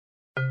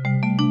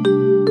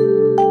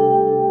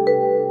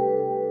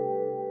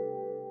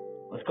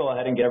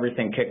ahead and get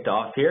everything kicked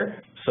off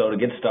here. So to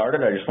get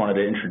started, I just wanted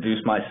to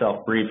introduce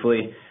myself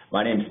briefly.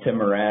 My name is Tim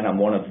Moran. I'm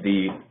one of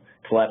the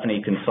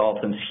telephony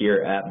consultants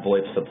here at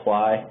VoIP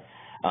Supply.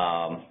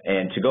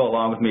 And to go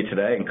along with me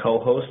today and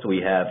co-host, we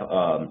have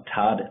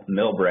Todd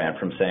Milbrand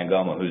from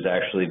Sangoma, who's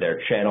actually their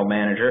channel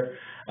manager.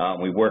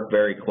 We work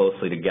very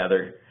closely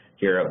together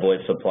here at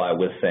VoIP Supply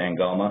with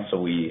Sangoma,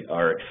 so we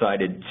are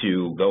excited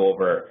to go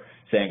over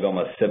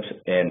Sangoma SIPS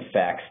and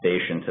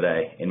FAXSTATIon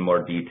today in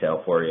more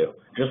detail for you.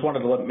 Just wanted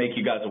to make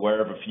you guys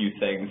aware of a few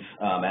things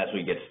as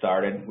we get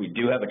started. We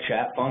do have a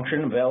chat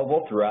function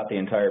available throughout the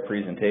entire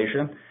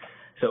presentation.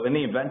 So in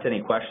the event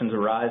any questions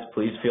arise,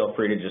 please feel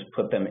free to just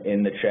put them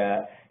in the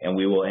chat and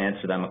we will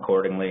answer them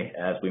accordingly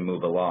as we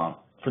move along.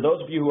 For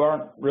those of you who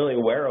aren't really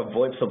aware of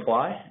VoIP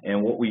Supply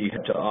and what we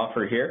have to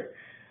offer here,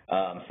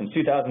 since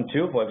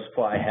 2002, VoIP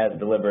Supply has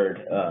delivered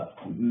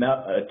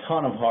a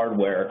ton of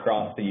hardware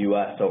across the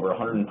U.S. to over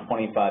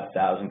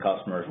 125,000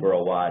 customers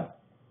worldwide.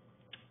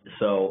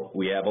 So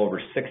we have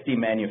over 60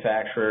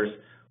 manufacturers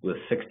with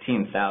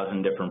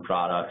 16,000 different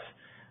products,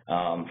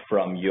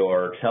 from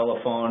your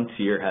telephone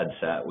to your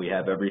headset. We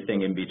have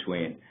everything in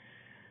between.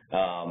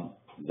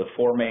 The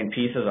four main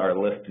pieces are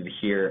listed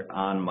here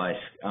on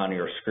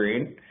your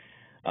screen.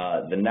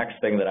 The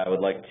next thing that I would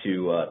like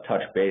to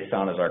touch base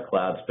on is our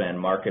CloudSpan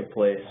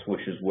marketplace,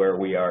 which is where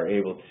we are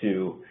able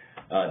to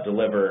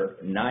deliver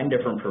 9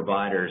 different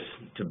providers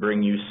to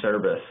bring you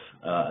service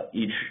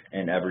each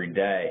and every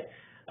day,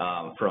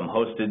 from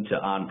hosted to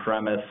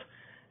on-premise,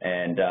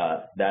 and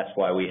that's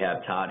why we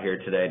have Todd here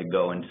today to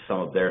go into some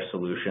of their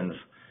solutions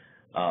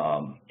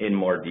in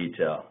more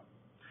detail.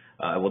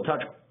 We'll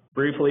touch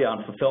briefly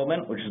on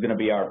fulfillment, which is going to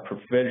be our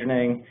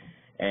provisioning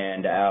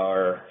and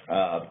our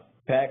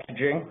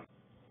packaging,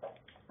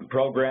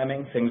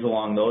 programming, things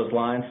along those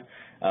lines.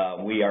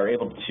 We are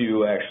able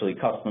to actually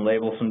custom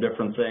label some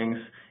different things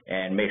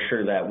and make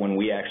sure that when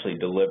we actually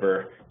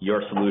deliver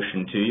your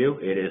solution to you,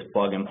 it is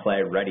plug and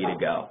play, ready to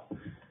go.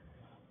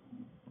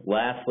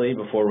 Lastly,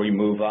 before we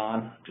move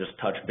on, just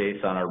touch base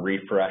on our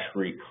refresh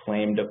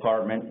reclaim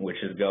department, which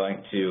is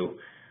going to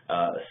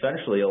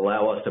essentially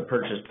allow us to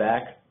purchase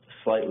back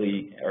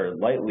slightly or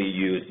lightly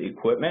used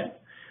equipment.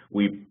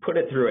 We put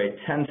it through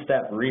a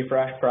 10-step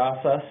refresh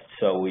process,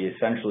 so we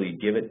essentially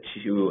give it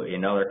to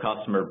another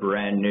customer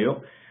brand new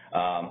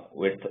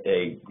with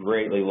a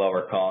greatly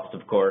lower cost,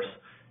 of course,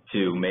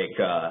 to make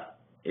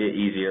it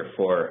easier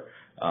for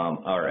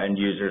our end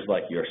users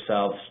like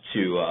yourselves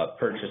to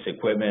purchase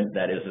equipment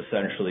that is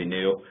essentially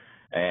new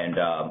and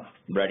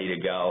ready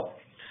to go,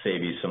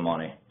 save you some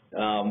money.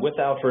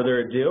 Without further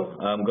ado,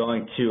 I'm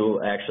going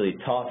to actually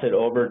toss it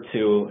over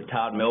to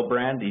Todd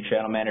Milbrand, the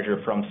channel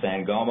manager from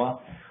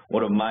Sangoma,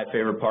 one of my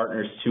favorite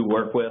partners to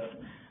work with.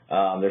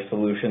 Their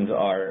solutions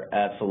are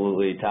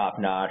absolutely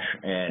top-notch,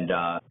 and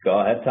go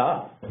ahead,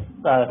 Todd.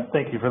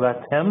 Thank you for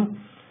that, Tim.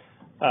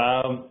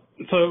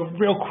 So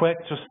real quick,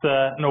 just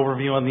an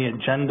overview on the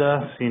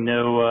agenda so you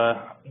know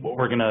what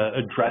we're going to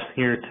address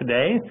here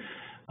today.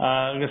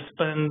 I'm going to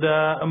spend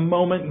a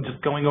moment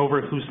just going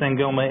over who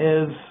Sangoma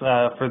is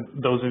for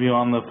those of you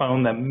on the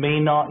phone that may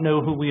not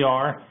know who we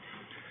are.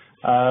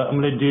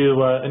 I'm going to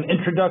do an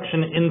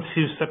introduction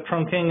into SIP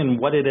trunking and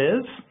what it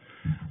is.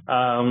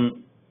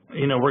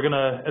 You know, we're going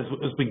to,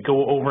 as we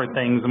go over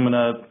things, I'm going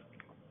to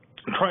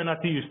try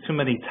not to use too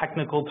many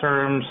technical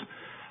terms,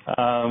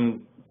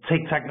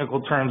 take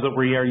technical terms that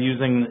we are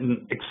using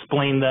and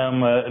explain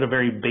them at a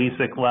very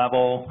basic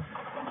level.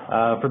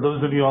 For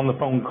those of you on the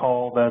phone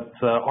call that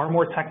are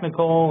more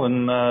technical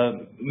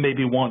and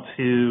maybe want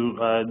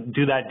to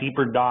do that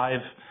deeper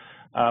dive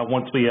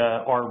once we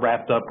are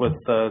wrapped up with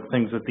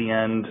things at the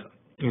end,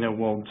 you know,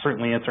 we'll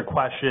certainly answer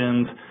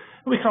questions.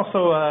 We can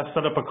also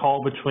set up a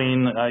call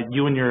between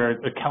you and your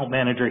account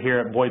manager here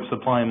at VoIP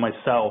Supply and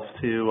myself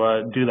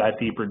to do that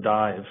deeper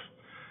dive.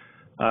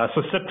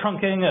 So SIP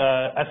trunking,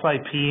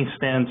 SIP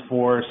stands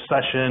for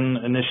Session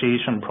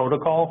Initiation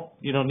Protocol.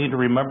 You don't need to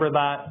remember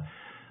that.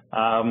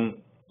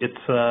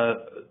 It's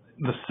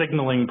the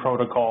signaling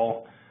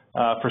protocol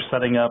for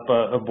setting up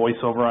a voice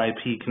over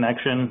IP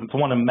connection. It's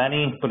one of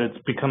many, but it's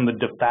become the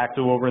de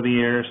facto over the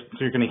years. So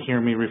you're going to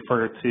hear me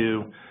refer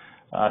to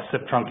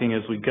SIP trunking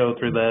as we go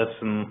through this,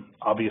 and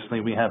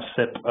obviously we have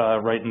SIP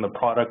right in the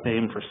product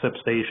name for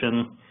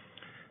SIPSTATIon.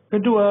 We're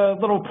going to do a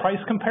little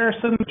price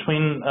comparison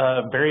between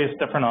various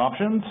different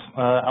options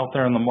out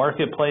there in the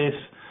marketplace,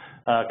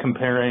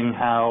 comparing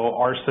how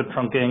our SIP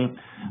trunking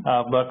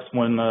looks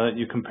when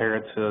you compare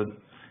it to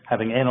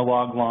having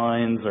analog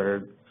lines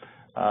or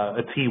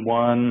a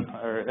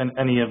T1 or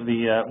any of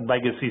the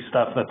legacy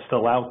stuff that's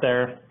still out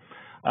there.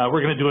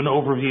 We're going to do an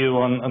overview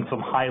on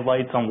some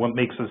highlights on what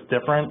makes us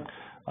different,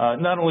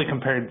 not only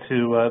compared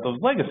to those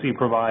legacy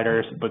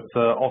providers, but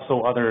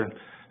also other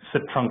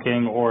SIP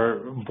trunking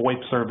or VoIP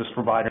service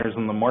providers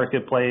in the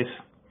marketplace.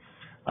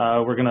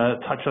 We're going to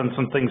touch on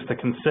some things to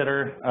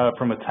consider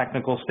from a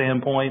technical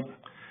standpoint.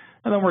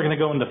 And then we're going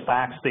to go into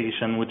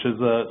FAXSTATIon, which is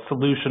a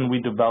solution we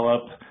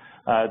developed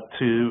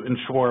to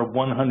ensure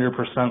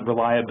 100%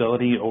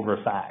 reliability over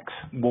fax.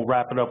 We'll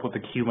wrap it up with a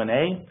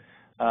Q&A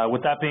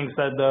With that being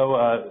said,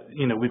 though,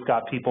 we've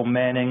got people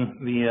manning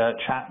the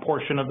chat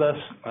portion of this.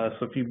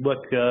 So if you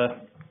look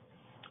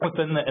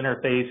within the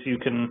interface,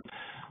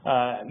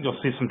 you'll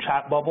see some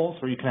chat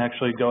bubbles where you can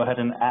actually go ahead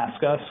and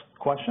ask us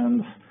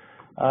questions.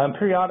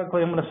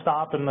 Periodically, I'm going to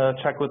stop and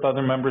check with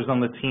other members on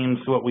the team,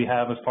 see what we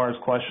have as far as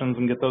questions,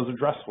 and get those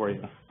addressed for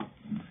you.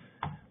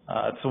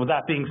 So with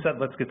that being said,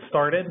 let's get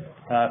started.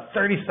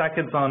 30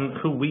 seconds on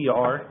who we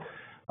are.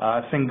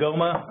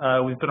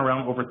 Sangoma, we've been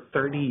around over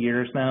 30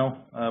 years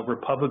now. We're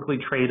publicly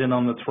traded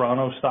on the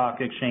Toronto Stock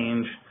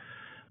Exchange.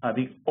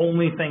 The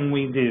only thing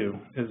we do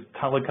is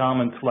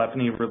telecom and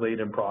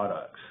telephony-related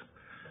products.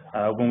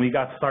 When we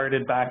got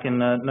started back in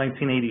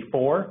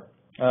 1984,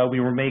 we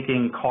were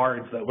making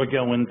cards that would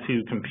go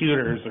into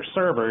computers or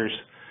servers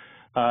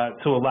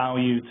to allow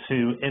you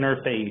to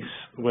interface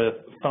with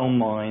phone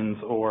lines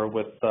or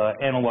with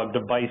analog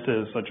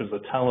devices such as a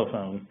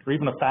telephone or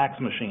even a fax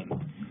machine.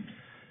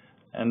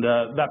 And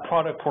that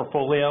product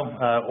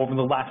portfolio over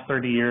the last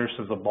 30 years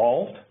has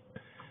evolved.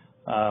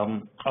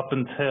 Up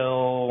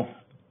until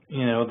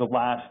the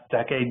last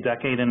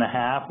decade and a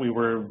half, we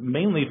were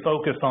mainly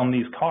focused on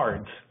these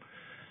cards.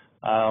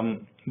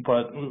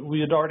 But we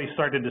had already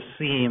started to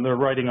see the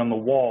writing on the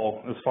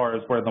wall as far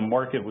as where the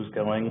market was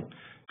going.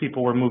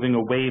 People were moving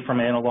away from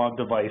analog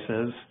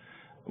devices,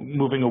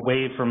 moving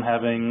away from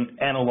having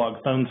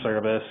analog phone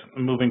service,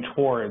 and moving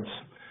towards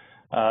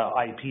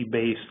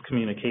IP-based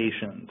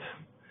communications.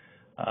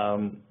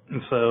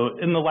 And so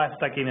in the last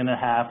decade and a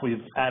half,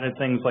 we've added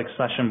things like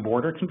session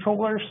border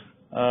controllers,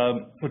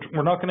 which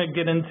we're not going to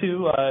get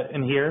into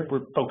in here.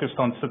 We're focused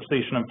on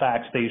SIPSTATION and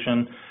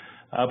FAXSTATION.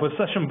 But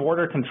session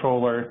border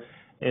controller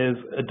is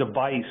a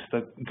device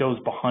that goes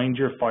behind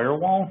your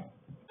firewall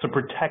to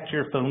protect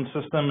your phone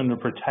system and to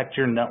protect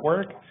your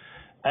network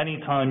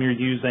anytime you're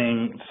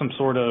using some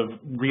sort of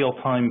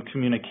real-time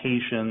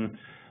communication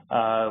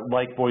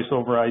like voice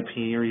over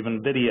IP or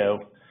even video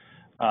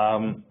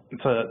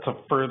to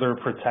further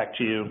protect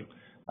you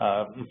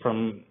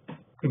from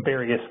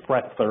various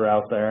threats that are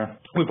out there.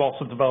 We've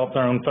also developed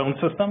our own phone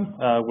system,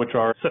 which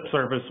our SIP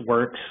service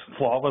works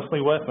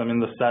flawlessly with. I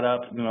mean, the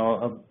setup,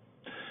 I'll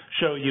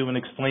show you and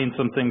explain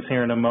some things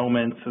here in a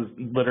moment. Is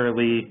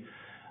literally,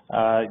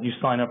 you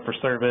sign up for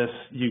service,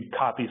 you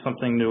copy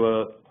something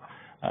to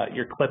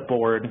your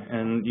clipboard,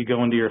 and you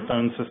go into your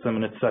phone system,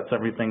 and it sets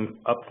everything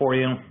up for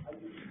you.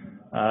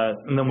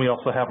 And then we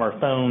also have our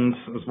phones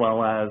as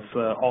well as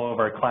all of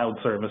our cloud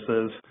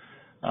services,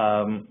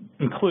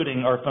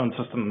 including our phone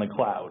system in the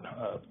cloud,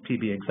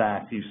 PB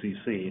Exact,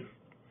 UCC.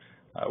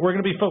 We're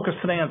going to be focused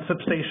today on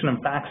SIPSTATION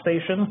and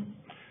FAXSTATION.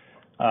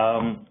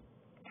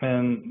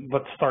 And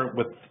let's start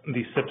with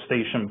the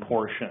SIPSTATION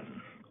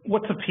portion.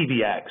 What's a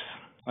PBX?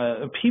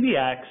 A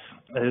PBX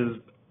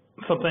is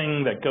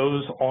something that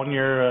goes on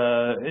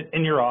your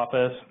in your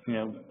office.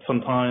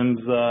 Sometimes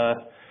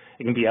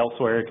it can be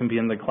elsewhere, it can be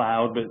in the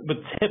cloud, but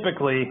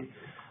typically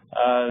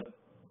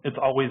it's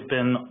always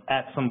been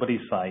at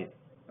somebody's site.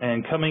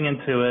 And coming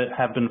into it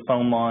have been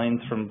phone lines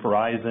from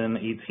Verizon,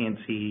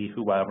 AT&T,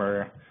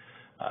 whoever.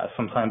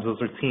 Sometimes those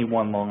are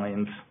T1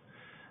 lines.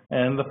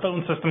 And the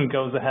phone system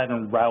goes ahead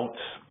and routes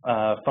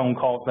phone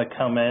calls that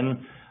come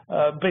in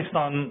based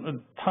on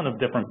a ton of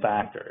different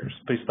factors,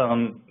 based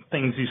on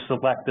things you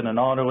select in an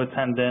auto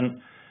attendant,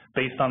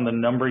 based on the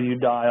number you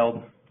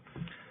dialed.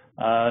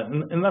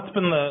 And that's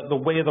been the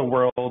way of the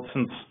world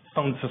since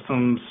phone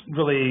systems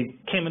really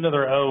came into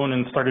their own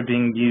and started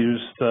being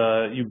used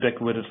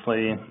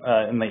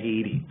ubiquitously in the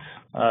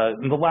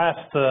 80s. In the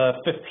last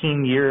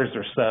 15 years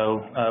or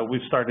so,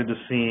 we've started to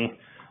see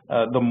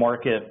the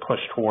market push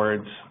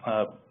towards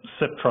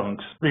SIP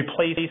trunks,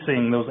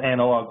 replacing those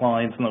analog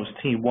lines and those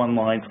T1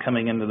 lines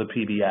coming into the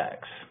PBX.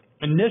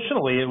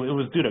 Initially, it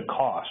was due to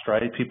cost,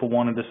 right? People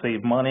wanted to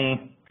save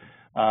money,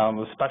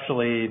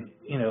 especially,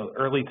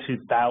 early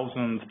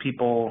 2000s,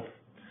 people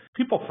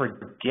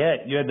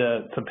forget you had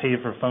to pay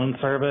for phone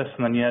service,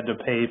 and then you had to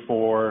pay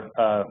for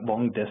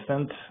long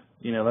distance.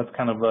 That's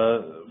kind of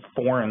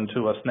foreign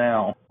to us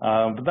now.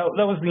 But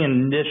that was the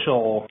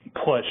initial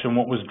push, and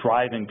what was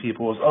driving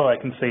people was, oh, I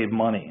can save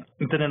money.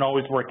 It didn't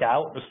always work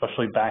out,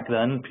 especially back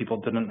then. People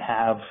didn't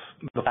have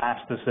the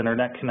fastest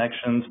internet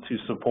connections to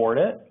support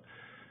it.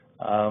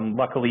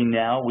 Luckily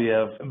now we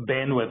have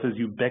bandwidth is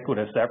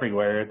ubiquitous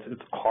everywhere.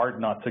 It's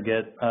hard not to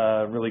get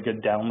really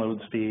good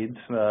download speeds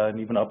and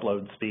even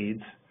upload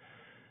speeds.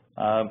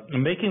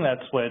 Making that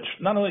switch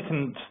not only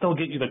can still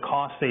get you the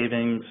cost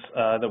savings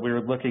that we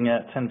were looking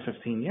at 10,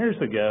 15 years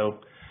ago,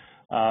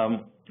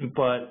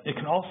 but it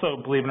can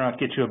also, believe it or not,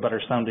 get you a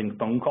better sounding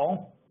phone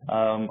call.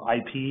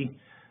 IP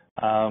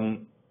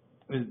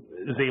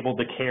is able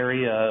to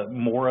carry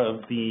more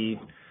of the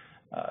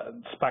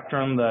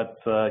spectrum that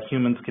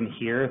humans can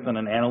hear than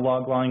an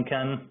analog line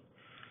can.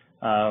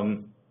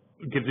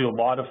 It gives you a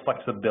lot of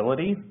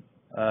flexibility.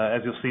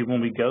 As you'll see when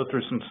we go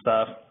through some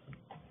stuff,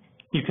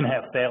 you can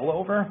have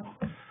failover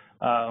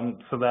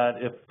so that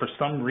if for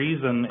some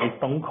reason a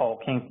phone call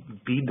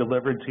can't be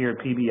delivered to your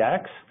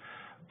PBX,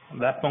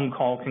 that phone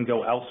call can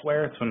go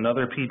elsewhere to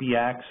another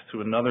PBX,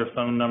 to another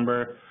phone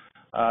number,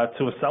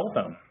 to a cell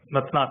phone.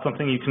 That's not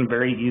something you can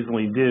very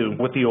easily do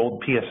with the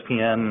old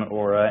PSTN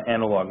or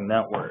analog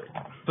network.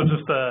 So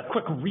just a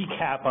quick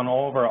recap on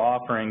all of our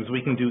offerings.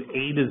 We can do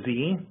A to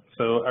Z,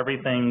 so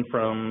everything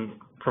from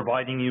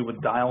providing you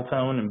with dial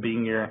tone and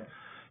being your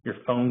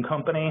phone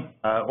company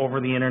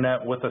over the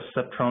internet with a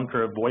SIP trunk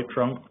or a VoIP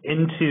trunk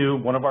into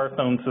one of our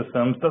phone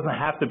systems. Doesn't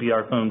have to be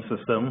our phone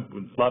system.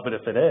 We'd love it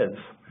if it is,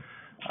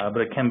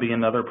 but it can be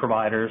another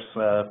provider's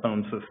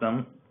phone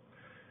system.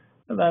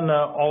 And then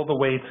all the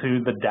way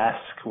to the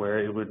desk where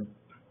it would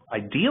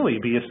ideally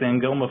be a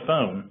Sangoma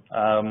phone.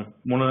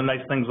 One of the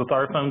nice things with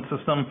our phone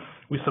system,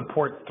 we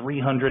support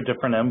 300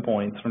 different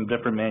endpoints from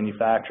different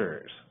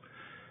manufacturers.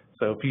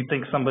 So if you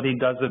think somebody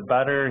does it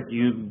better,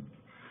 you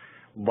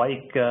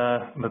like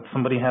that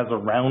somebody has a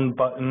round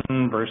button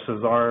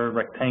versus our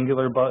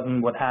rectangular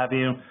button, what have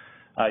you,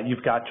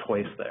 you've got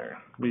choice there.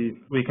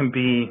 We can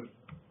be,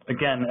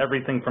 again,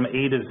 everything from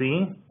A to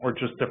Z or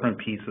just different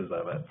pieces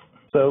of it.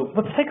 So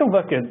let's take a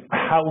look at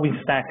how we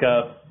stack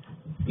up,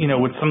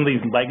 with some of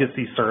these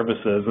legacy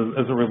services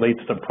as it relates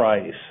to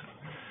price.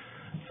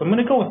 So I'm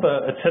going to go with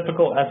a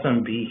typical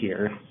SMB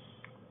here.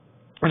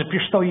 And if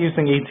you're still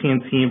using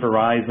AT&T,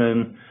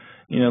 Verizon,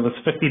 this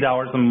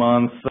 $50 a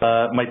month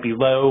might be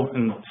low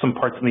in some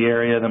parts of the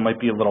area. That might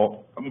be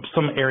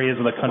some areas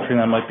of the country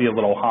that might be a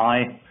little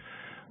high.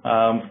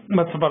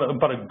 That's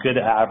about a good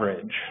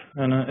average.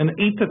 And an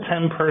 8 to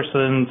 10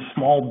 person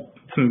small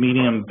to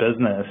medium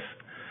business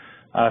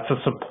to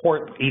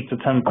support 8 to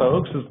 10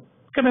 folks is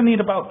going to need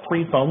about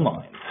 3 phone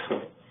lines.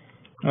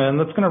 And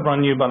that's going to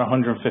run you about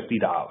 $150.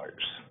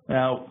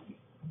 Now,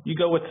 you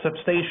go with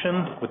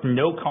SIPSTATION with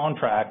no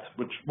contract,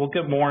 which we'll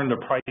get more into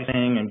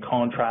pricing and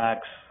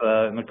contracts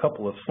in a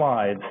couple of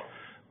slides,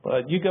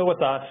 but you go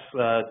with us,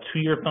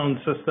 2-year phone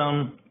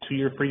system,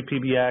 2-year free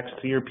PBX,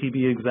 2-year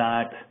PB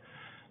Exact,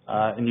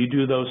 and you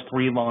do those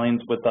 3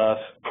 lines with us,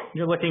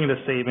 you're looking at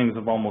a savings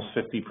of almost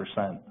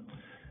 50%.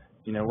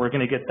 We're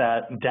going to get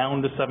that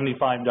down to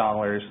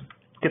 $75,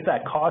 get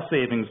that cost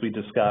savings we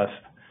discussed,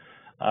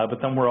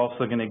 but then we're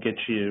also going to get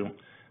you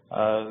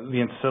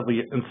the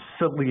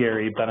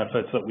ancillary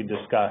benefits that we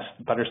discussed,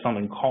 better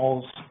selling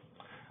calls,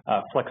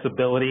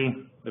 flexibility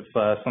if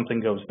something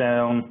goes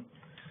down,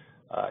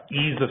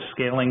 ease of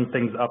scaling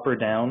things up or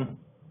down.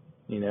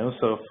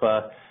 So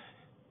if,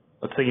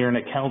 let's say you're an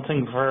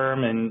accounting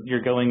firm and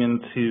you're going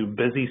into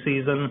busy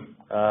season,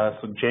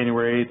 so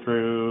January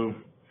through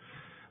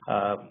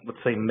let's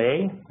say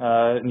May,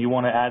 and you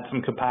want to add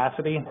some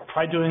capacity,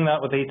 try doing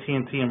that with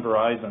AT&T and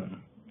Verizon.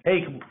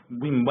 Hey,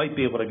 we might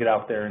be able to get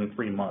out there in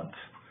 3 months.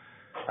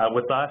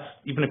 With us,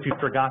 even if you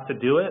forgot to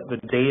do it, the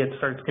day it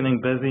starts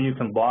getting busy, you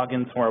can log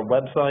into our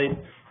website,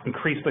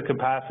 increase the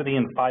capacity,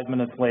 and 5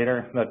 minutes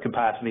later, the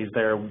capacity is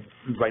there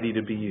ready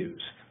to be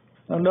used.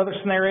 Another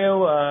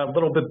scenario, a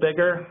little bit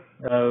bigger,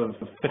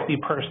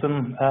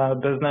 50-person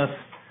business.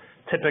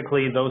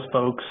 Typically, those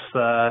folks,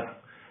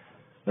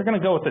 they're going to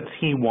go with a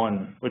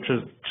T1, which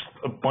is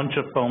just a bunch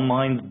of phone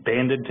lines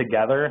banded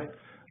together.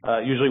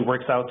 Usually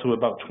works out to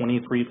about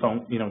 23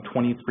 phone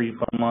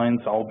lines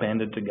all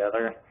banded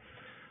together.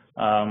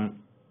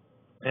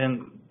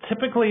 And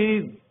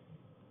typically,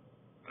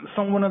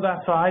 someone of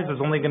that size is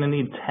only going to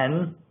need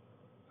 10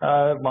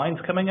 lines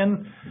coming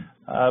in.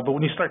 But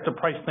when you start to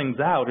price things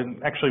out, it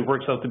actually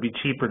works out to be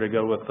cheaper to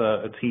go with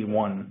a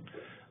T1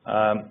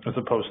 as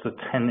opposed to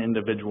 10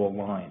 individual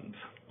lines.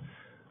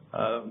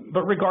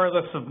 But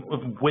regardless of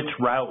which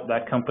route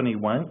that company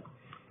went,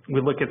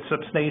 we look at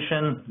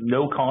SIPSTATION,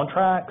 no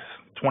contracts,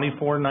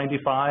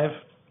 $24.95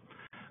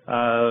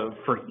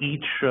 for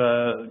each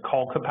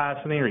call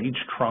capacity or each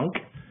trunk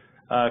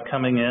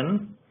coming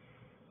in,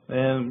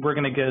 and we're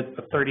going to get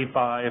a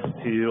 35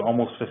 to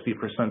almost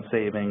 50%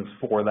 savings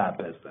for that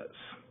business.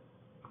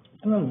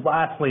 And then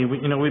lastly,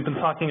 we've been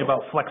talking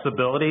about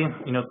flexibility,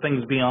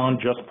 things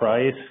beyond just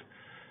price.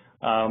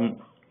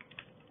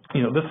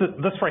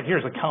 This right here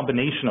is a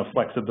combination of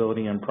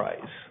flexibility and price.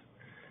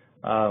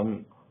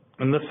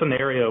 In this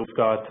scenario, we've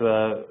got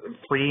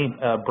 3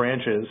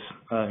 branches,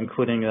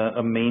 including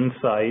a main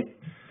site.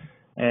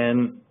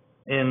 And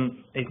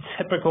in a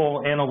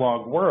typical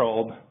analog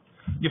world,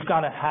 you've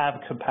got to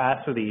have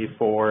capacity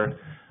for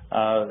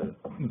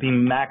the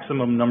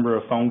maximum number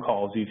of phone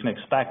calls you can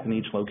expect in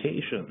each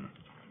location.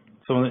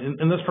 So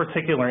in this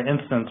particular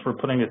instance, we're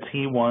putting a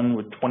T1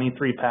 with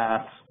 23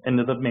 paths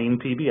into the main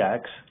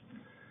PBX.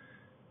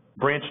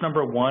 Branch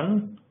number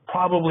 1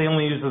 probably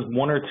only uses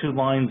 1 or 2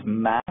 lines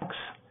max,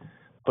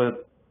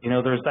 but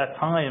there's that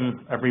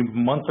time every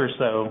month or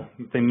so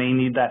they may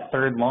need that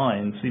 3rd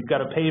line, so you've got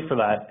to pay for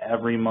that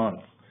every month.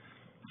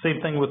 Same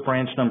thing with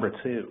branch number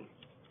 2.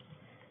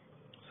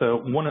 So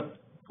one of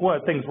the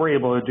things we're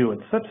able to do at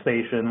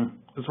SIPSTATION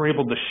is we're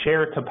able to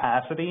share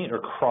capacity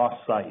across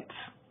sites.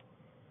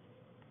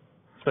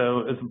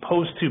 So as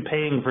opposed to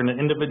paying for an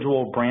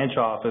individual branch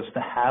office to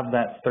have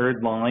that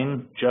 3rd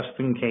line just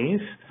in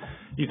case,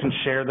 you can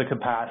share the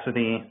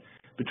capacity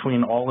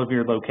between all of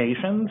your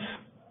locations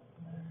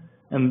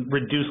and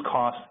reduce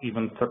costs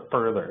even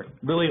further,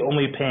 really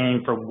only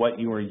paying for what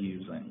you are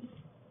using.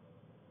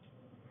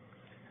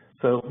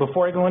 So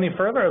before I go any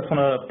further, I just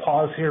want to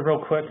pause here real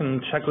quick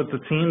and check with the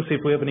team, see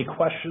if we have any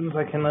questions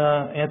I can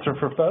answer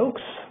for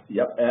folks.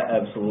 Yep,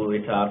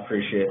 absolutely, Todd.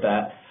 Appreciate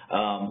that.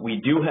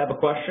 We do have a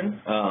question.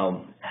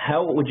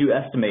 How would you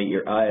estimate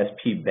your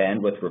ISP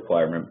bandwidth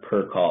requirement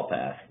per call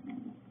path?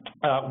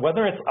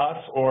 Whether it's us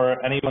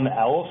or anyone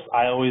else,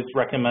 I always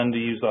recommend to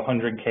use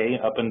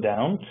 100K up and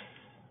down.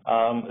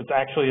 It's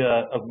actually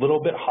a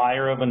little bit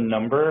higher of a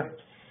number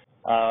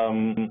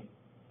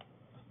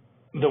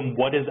than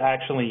what is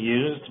actually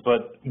used,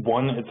 but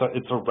one,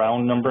 it's a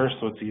round number,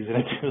 so it's easy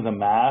to do the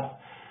math,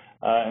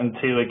 and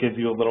two, it gives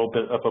you a little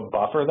bit of a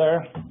buffer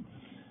there.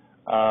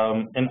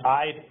 And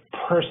I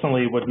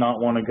personally would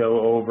not want to go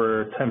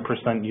over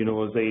 10%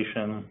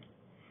 utilization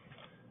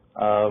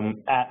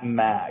at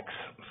max.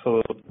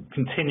 So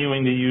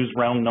continuing to use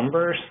round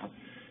numbers,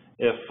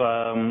 if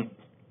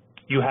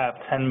you have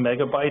 10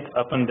 megabytes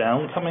up and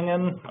down coming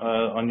in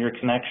on your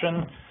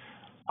connection,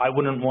 I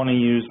wouldn't want to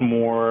use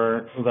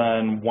more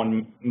than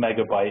 1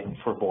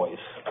 megabyte for voice.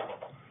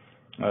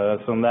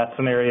 So in that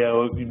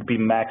scenario, you'd be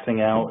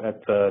maxing out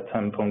at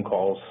 10 phone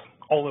calls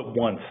all at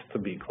once, to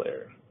be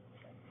clear.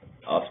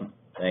 Awesome.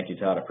 Thank you,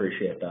 Todd.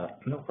 Appreciate that.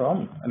 No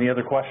problem. Any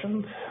other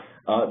questions?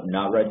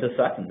 Not right this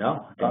second,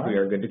 no. I think we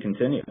are good to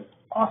continue.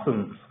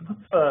 Awesome.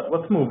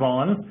 Let's move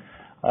on.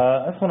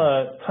 I just want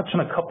to touch on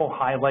a couple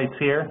highlights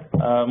here.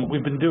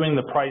 We've been doing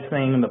the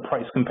pricing and the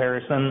price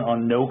comparison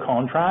on no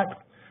contract.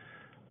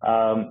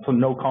 So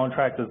no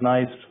contract is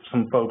nice.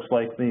 Some folks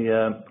like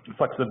the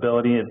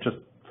flexibility of just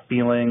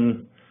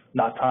feeling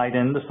not tied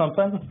into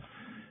something.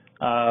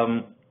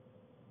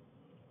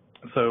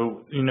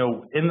 So, you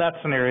know, in that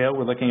scenario,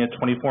 we're looking at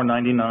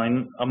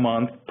 $24.99 a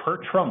month per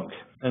trunk.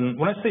 And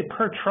when I say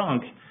per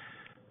trunk,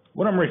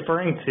 what I'm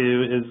referring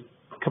to is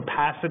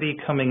capacity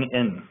coming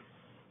in.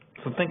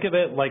 So think of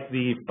it like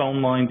the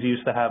phone lines you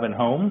used to have at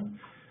home.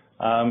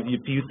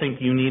 If you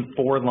think you need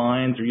 4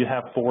 lines or you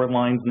have 4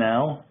 lines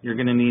now, you're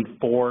going to need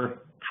 4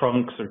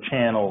 trunks or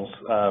channels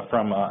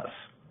from us.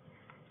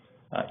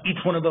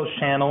 Each one of those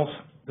channels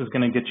is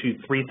going to get you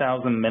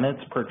 3,000 minutes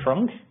per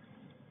trunk.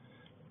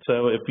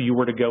 So if you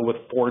were to go with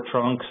 4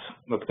 trunks,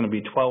 that's going to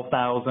be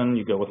 12,000.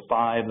 You go with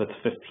 5, that's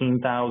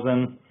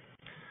 15,000.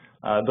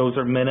 Those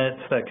are minutes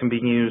that can be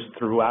used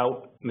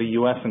throughout the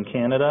U.S. and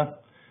Canada.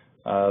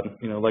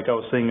 You know, like I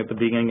was saying at the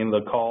beginning of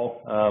the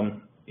call,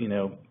 you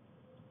know,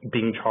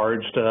 being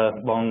charged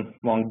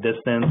long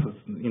distance,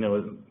 you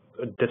know,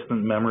 a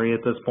distant memory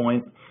at this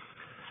point.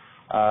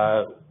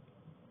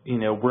 You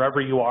know, wherever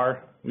you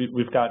are,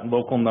 we've got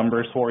local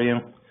numbers for you.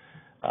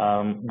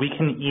 We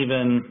can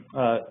even,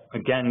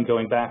 again,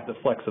 going back to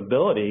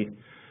flexibility,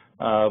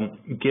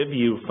 give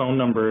you phone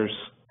numbers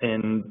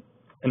in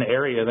an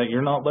area that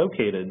you're not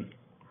located.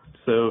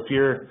 So if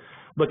you're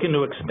looking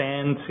to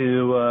expand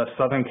to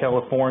Southern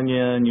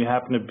California and you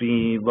happen to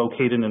be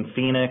located in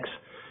Phoenix,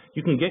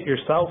 you can get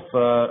yourself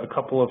a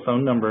couple of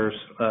phone numbers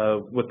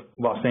with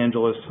Los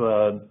Angeles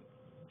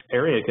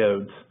area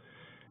codes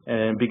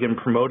and begin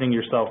promoting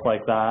yourself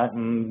like that,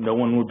 and no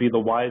one would be the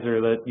wiser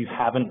that you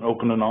haven't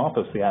opened an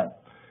office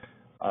yet.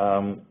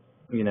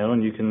 You know,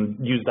 and you can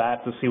use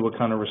that to see what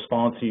kind of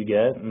response you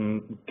get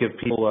and give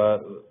people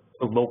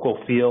a local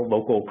feel,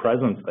 local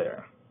presence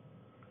there.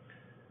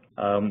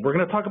 We're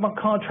going to talk about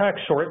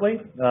contracts shortly.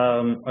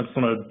 I just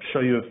want to show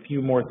you a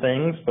few more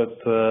things, but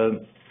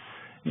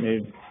you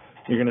know,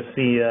 you're going to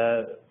see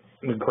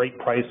a great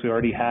price we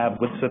already have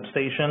with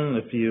SIPSTATION.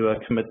 If you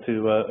commit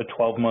to a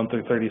 12-month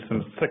or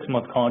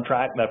 36-month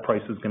contract, that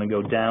price is going to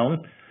go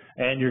down.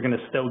 And you're going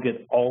to still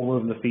get all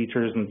of the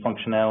features and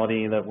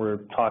functionality that we're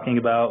talking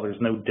about. There's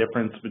no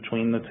difference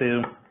between the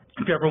two.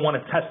 If you ever want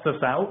to test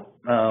this out,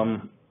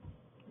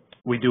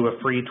 we do a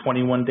free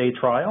 21-day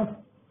trial.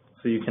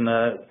 So you can,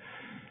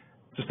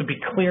 just to be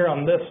clear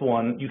on this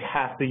one, you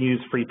have to use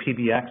free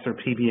PBX or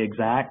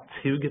PBExact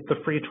to get the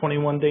free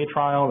 21-day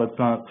trial. That's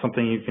not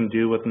something you can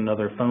do with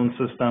another phone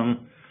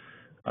system.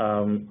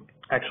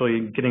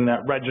 Actually getting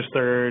that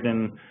registered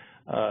and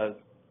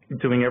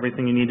doing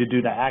everything you need to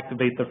do to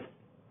activate the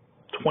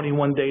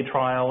 21-day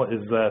trial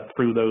is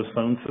through those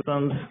phone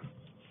systems.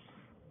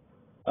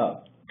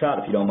 Todd,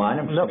 if you don't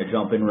mind, I'm just going to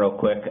jump in real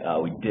quick.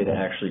 We did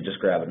actually just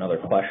grab another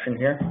question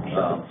here.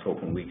 I was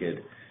hoping we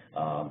could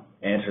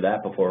answer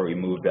that before we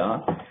moved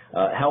on.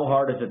 How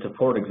hard is it to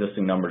port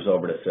existing numbers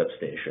over to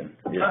SIPSTATION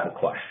is the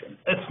question.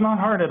 It's not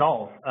hard at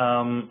all.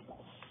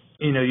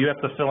 You know, you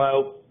have to fill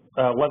out,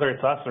 whether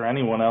it's us or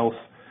anyone else,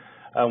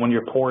 when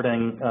you're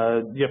porting,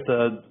 you have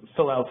to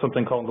fill out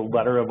something called the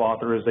letter of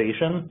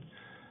authorization,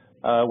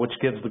 which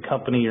gives the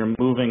company you're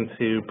moving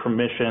to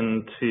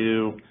permission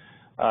to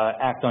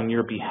act on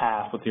your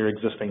behalf with your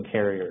existing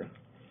carrier.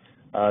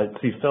 So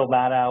you fill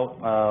that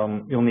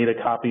out. You'll need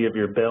a copy of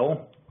your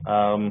bill,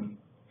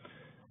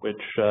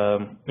 which,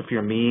 if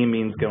you're me,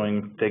 means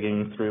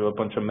digging through a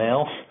bunch of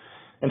mail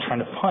and trying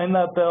to find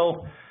that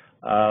bill.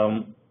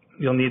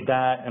 You'll need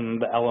that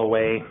and the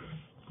LOA.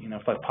 You know,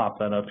 if I pop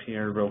that up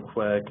here real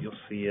quick, you'll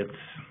see it's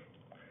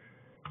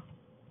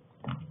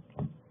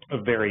a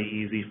very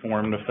easy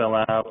form to fill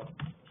out.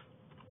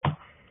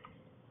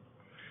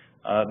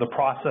 The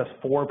process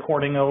for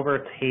porting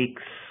over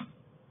takes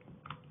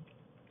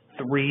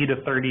 3 to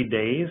 30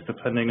 days,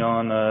 depending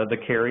on the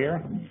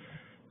carrier.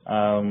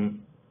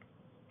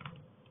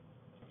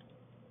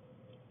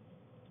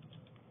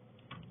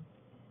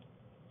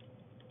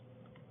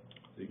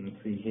 You can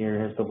see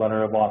here's the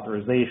letter of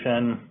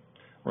authorization.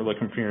 We're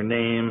looking for your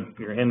name,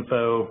 your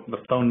info, the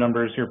phone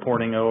numbers you're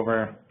porting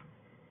over,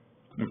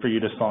 and for you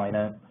to sign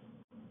it.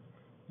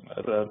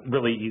 It's a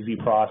really easy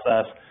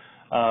process.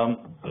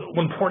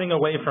 When porting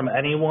away from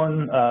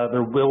anyone,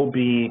 there will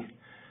be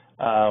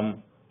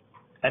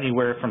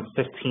anywhere from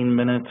 15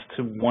 minutes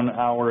to 1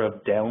 hour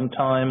of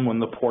downtime when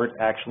the port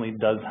actually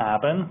does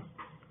happen.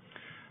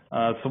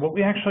 So what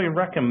we actually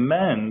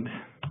recommend,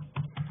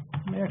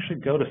 let me actually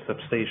go to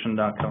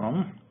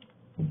SIPSTATION.com.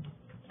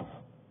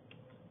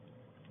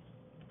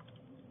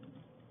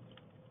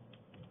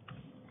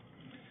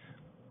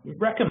 We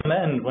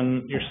recommend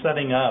when you're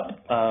setting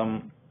up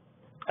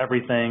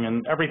everything,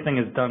 and everything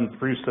is done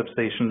through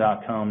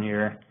SIPSTATION.com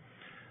here.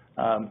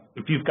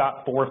 If you've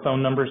got 4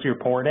 phone numbers you're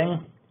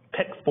porting,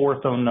 pick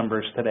 4 phone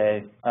numbers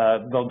today.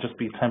 They'll just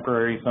be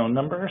temporary phone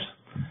numbers.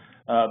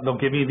 They'll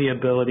give you the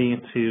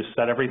ability to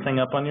set everything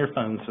up on your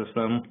phone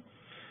system,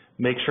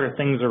 make sure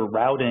things are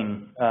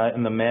routing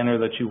in the manner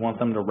that you want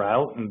them to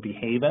route and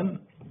behave in.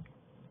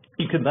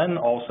 You could then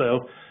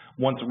also,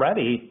 once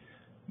ready,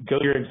 go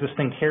to your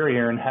existing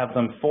carrier and have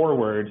them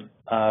forward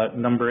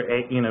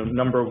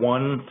number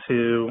 1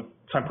 to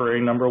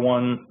temporary number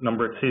 1,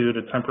 number 2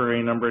 to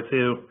temporary number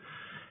 2,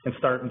 and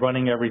start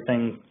running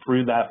everything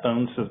through that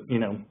phone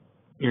system,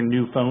 your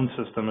new phone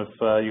system if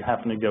you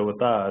happen to go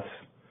with us.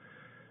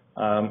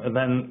 And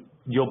then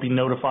you'll be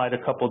notified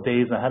a couple of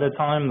days ahead of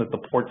time that the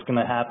port's going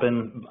to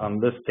happen on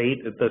this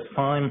date at this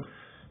time.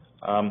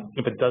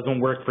 If it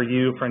doesn't work for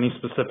you for any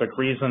specific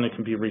reason, it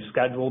can be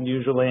rescheduled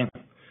usually.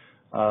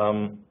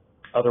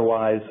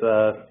 Otherwise,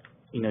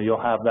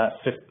 you'll have that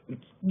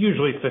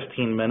usually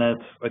 15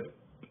 minutes. Like,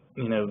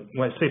 when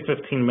I say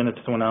 15 minutes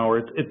to an hour,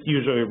 it's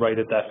usually right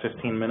at that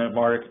 15-minute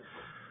mark.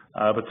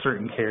 But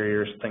certain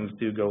carriers, things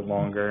do go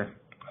longer,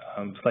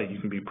 so that you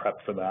can be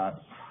prepped for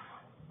that.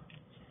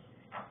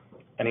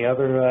 Any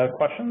other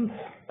questions?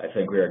 I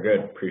think we are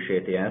good.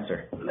 Appreciate the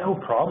answer. No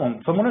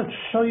problem. So I'm going to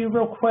show you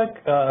real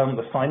quick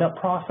the sign-up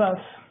process.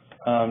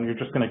 You're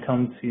just going to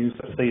come to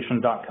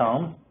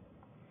SIPSTATION.com.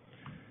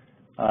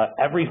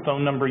 Every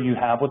phone number you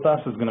have with us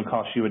is going to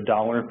cost you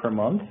 $1 per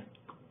month.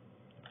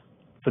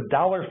 It's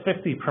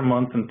 $1.50 per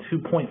month and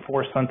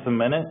 2.4 cents a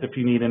minute if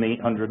you need an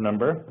 800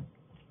 number.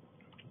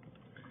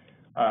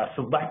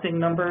 Selecting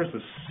numbers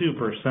is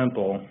super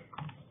simple.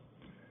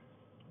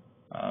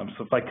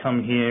 So if I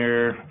come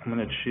here, I'm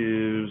going to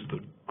choose the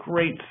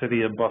great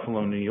city of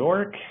Buffalo, New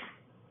York.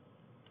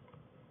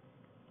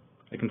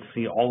 I can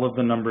see all of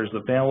the numbers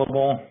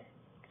available.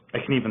 I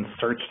can even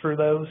search through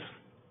those.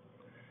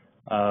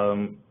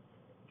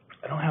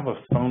 I don't have a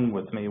phone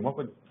with me. What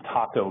would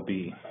taco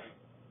be?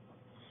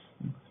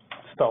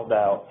 Spelled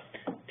out.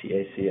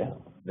 T-A-C-O.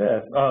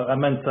 I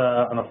meant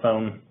on a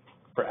phone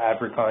for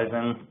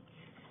advertising.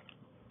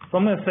 So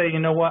I'm going to say, you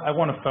know what? I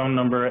want a phone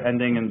number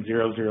ending in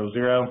 000.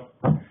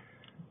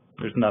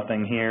 There's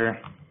nothing here.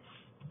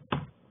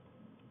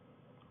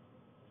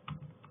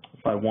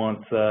 If I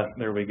want,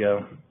 there we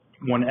go.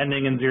 One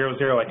ending in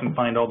 00, I can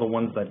find all the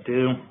ones that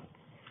do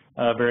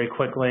very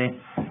quickly.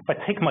 If I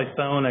take my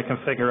phone, I can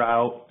figure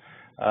out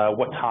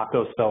what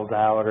taco spells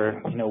out,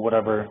 or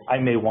whatever I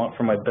may want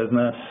for my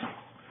business.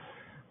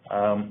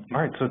 All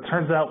right, so it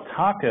turns out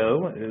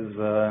taco is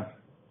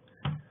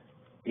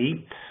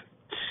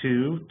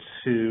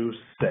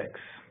 8226,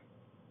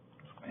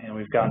 and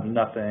we've got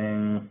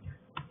nothing.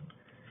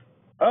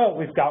 Oh,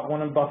 we've got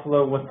one in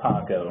Buffalo with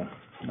taco.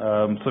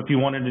 So if you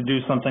wanted to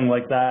do something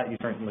like that, you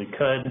certainly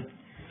could.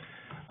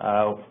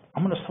 I'm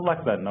going to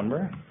select that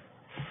number.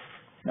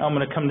 Now I'm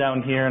going to come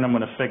down here and I'm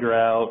going to figure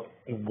out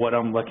what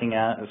I'm looking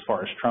at as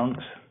far as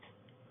trunks.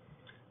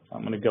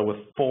 I'm going to go with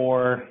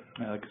 4,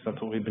 because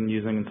that's what we've been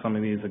using in some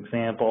of these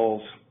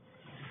examples.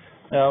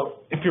 Now,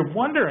 if you're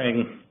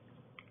wondering,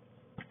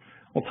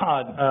 well,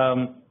 Todd,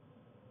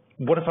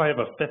 what if I have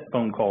a 5th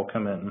phone call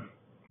come in?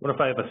 What if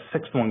I have a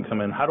 6th one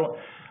come in? I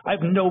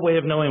have no way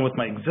of knowing with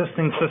my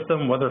existing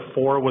system whether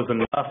 4 was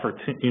enough or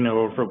if it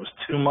was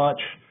too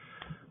much.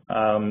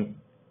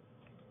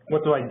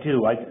 What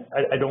do?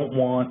 I don't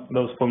want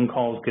those phone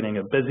calls getting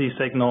a busy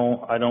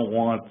signal. I don't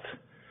want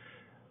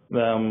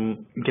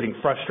them getting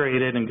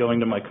frustrated and going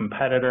to my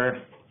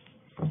competitor.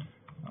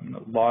 I'm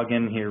going to log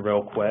in here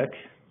real quick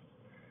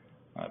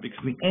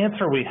because the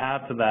answer we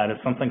have to that is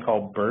something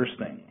called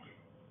bursting.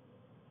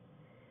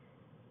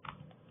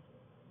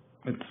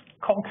 It's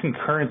called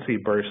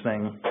concurrency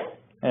bursting,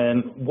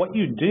 and what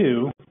you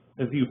do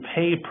is you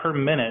pay per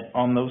minute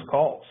on those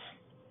calls.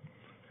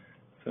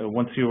 So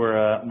once you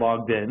are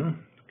logged in,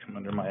 come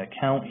under my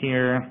account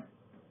here.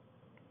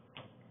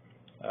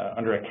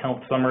 Under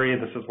account summary,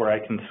 this is where I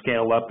can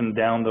scale up and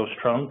down those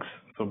trunks.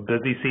 So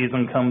busy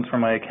season comes from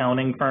my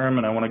accounting firm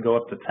and I want to go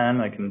up to 10,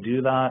 I can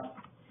do that.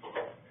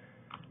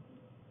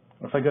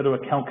 If I go to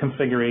account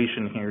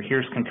configuration here,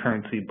 here's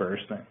concurrency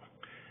bursting.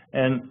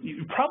 And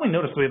you probably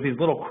noticed we have these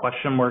little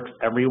question marks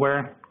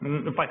everywhere.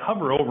 And if I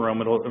hover over them,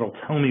 it'll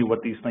tell me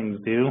what these things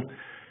do.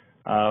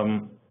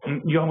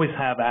 You always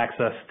have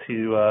access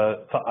to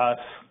us,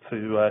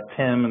 to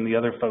Tim and the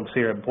other folks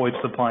here at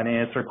VoIP Supply to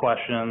answer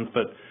questions,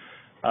 but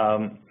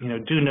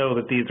do know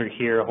that these are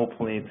here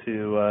hopefully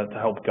to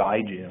help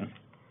guide you.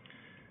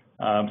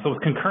 So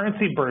with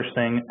concurrency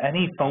bursting,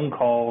 any phone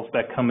calls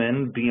that come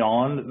in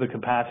beyond the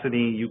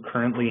capacity you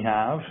currently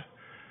have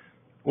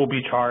will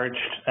be charged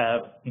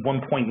at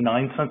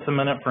 1.9 cents a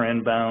minute for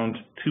inbound,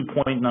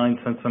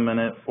 2.9 cents a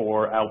minute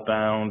for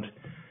outbound,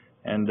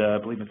 and I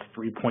believe it's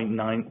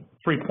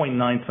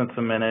 3.9 cents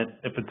a minute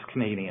if it's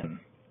Canadian.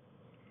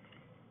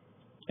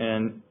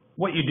 And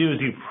what you do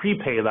is you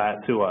prepay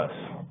that to us.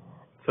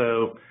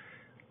 So,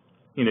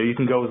 you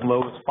can go as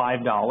low as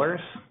 $5,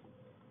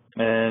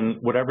 and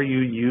whatever you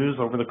use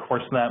over the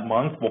course of that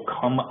month will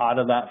come out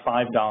of that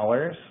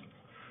 $5.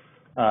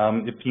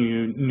 If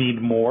you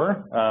need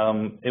more,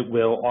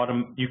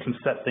 you can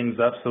set things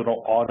up so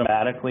it'll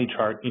automatically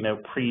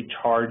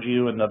pre-charge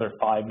you another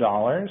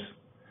 $5.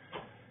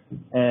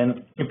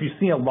 And if you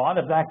see a lot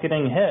of that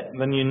getting hit,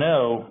 then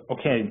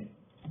okay,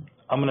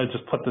 I'm going to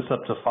just put this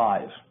up to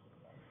 5.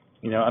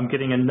 I'm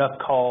getting enough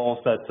calls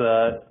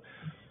that,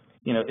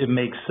 it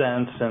makes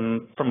sense,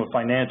 and from a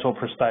financial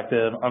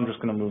perspective, I'm just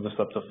going to move this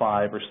up to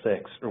 5 or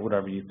 6 or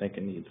whatever you think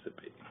it needs to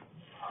be.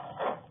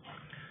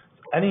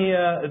 Any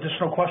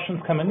additional questions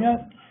come in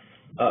yet?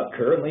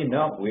 Currently,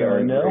 no. We are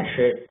in great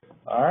shape.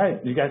 All right.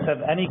 You guys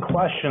have any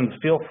questions,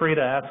 feel free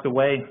to ask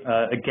away.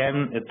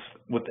 Again, it's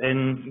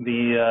within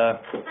the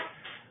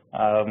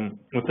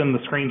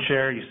screen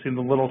share. You see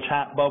the little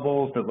chat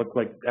bubbles that look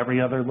like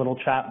every other little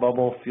chat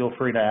bubble. Feel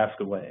free to ask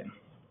away.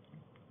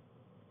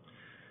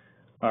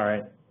 All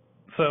right.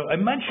 So I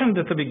mentioned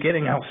at the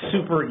beginning how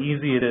super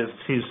easy it is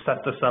to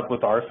set this up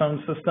with our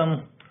phone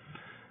system.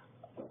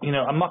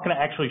 I'm not going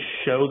to actually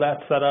show that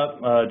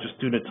setup just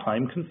due to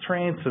time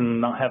constraints and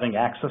not having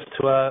access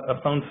to a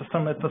phone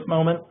system at this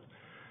moment.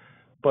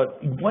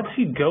 But once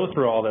you go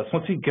through all this,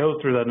 once you go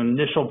through that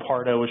initial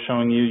part I was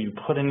showing you, you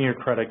put in your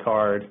credit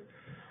card,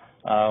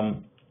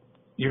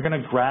 you're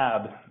going to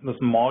grab this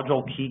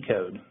module key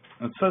code.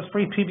 It says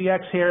free PBX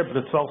here, but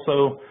it's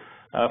also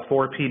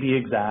for PB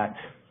exact.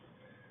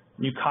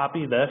 You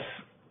copy this,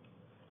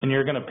 and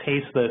you're going to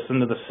paste this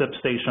into the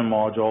SIPSTATION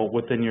module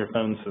within your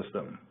phone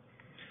system.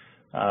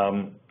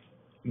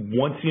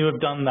 Once you have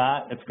done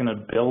that, it's going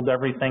to build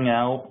everything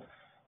out.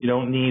 You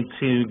don't need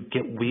to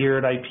get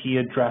weird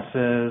IP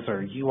addresses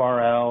or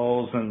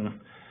URLs and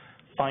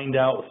find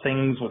out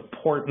things with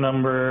port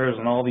numbers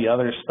and all the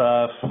other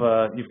stuff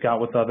you've got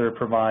with other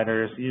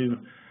providers. You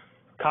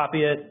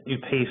copy it, you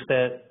paste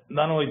it.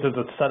 Not only does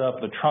it set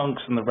up the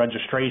trunks and the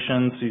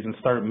registration so you can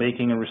start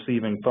making and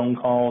receiving phone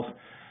calls,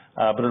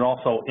 but it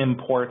also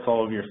imports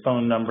all of your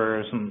phone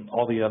numbers and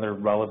all the other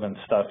relevant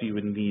stuff you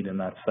would need in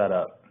that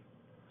setup.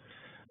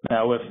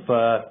 Now, if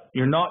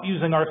you're not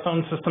using our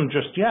phone system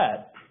just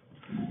yet,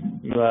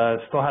 you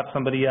still have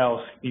somebody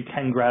else, you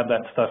can grab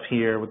that stuff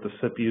here with the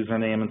SIP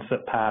username and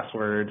SIP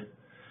password,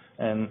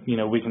 and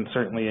we can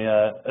certainly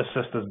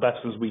assist as best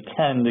as we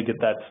can to get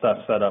that stuff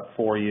set up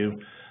for you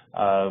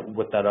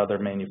with that other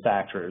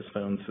manufacturer's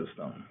phone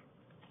system.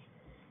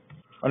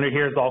 Under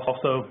here is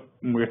also,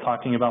 we're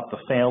talking about the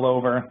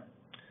failover.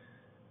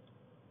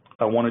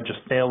 If I want to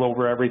just fail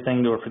over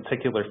everything to a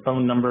particular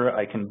phone number,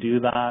 I can do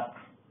that.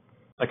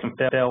 I can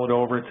fail it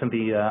over to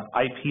the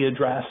IP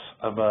address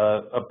of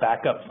a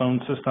backup phone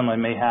system I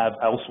may have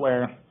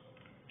elsewhere.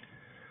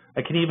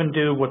 I can even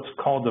do what's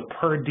called the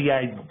per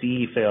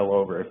DID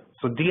failover.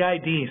 So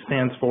DID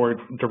stands for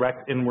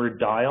direct inward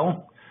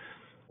dial.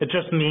 It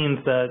just means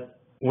that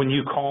when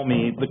you call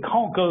me, the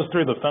call goes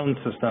through the phone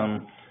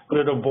system, but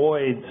it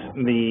avoids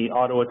the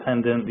auto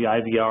attendant, the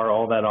IVR,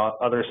 all that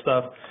other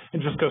stuff,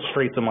 and just goes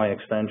straight to my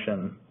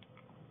extension.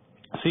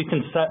 So you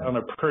can set on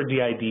a per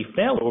DID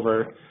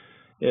failover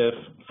if,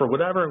 for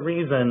whatever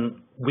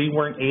reason, we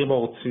weren't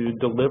able to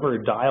deliver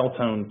dial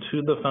tone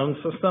to the phone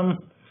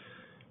system.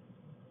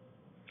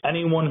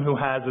 Anyone who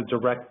has a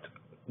direct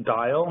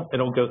dial,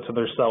 it'll go to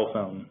their cell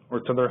phone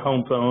or to their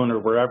home phone or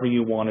wherever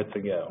you want it to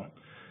go.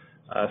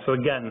 So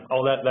again,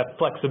 all that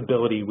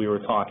flexibility we were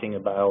talking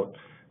about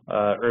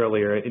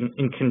earlier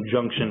in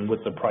conjunction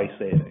with the price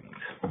savings.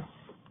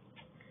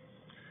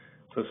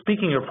 So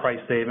speaking of price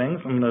savings,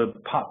 I'm going to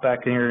pop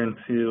back here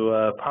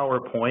into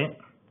PowerPoint.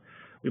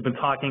 We've been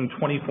talking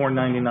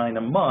 $24.99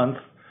 a month.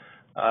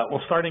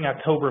 Well, starting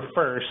October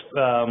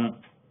 1st,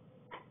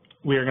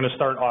 we are going to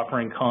start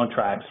offering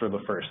contracts for the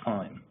first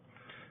time.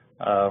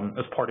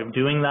 As part of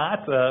doing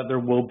that, there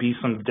will be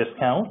some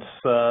discounts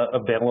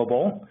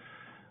available.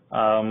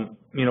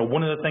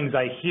 One of the things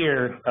I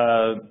hear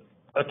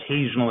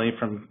occasionally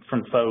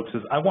from folks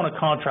is, I want a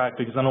contract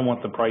because I don't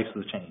want the price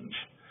to change.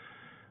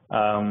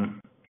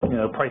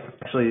 Price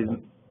actually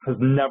has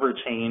never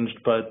changed,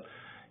 but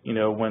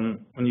when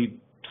you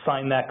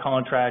sign that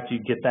contract, you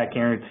get that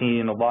guarantee,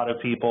 and a lot of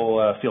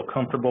people feel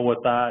comfortable with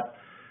that.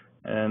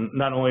 And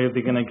not only are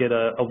they going to get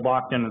a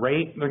locked-in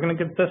rate, they're going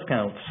to get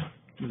discounts.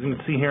 As you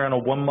can see here on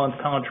a 1-month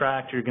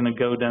contract, you're going to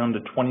go down to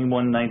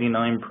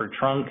 $21.99 per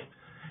trunk.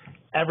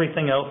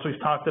 Everything else we've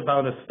talked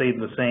about has stayed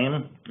the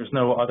same. There's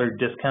no other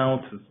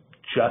discounts. It's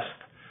just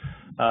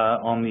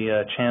on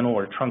the channel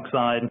or trunk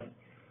side.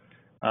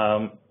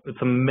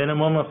 It's a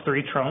minimum of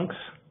 3 trunks.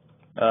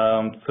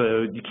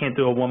 So you can't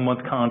do a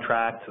 1-month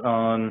contract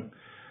on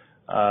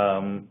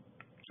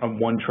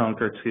 1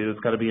 trunk or 2. It's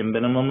got to be a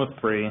minimum of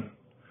 3.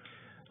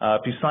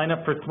 If you sign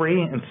up for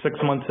 3 and 6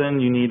 months in,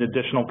 you need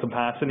additional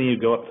capacity, you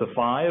go up to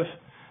 5.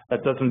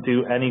 That doesn't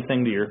do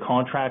anything to your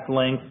contract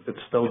length. It's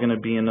still going to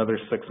be another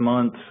 6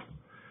 months.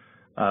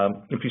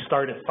 If you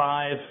start at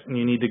 5 and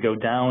you need to go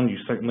down, you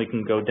certainly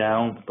can go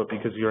down, but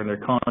because you're under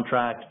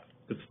contract,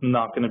 it's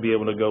not going to be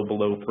able to go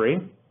below 3.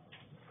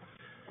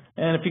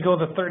 And if you go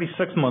with a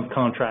 36-month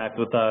contract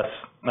with us,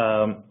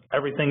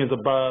 everything is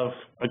above.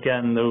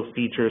 Again, no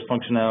features,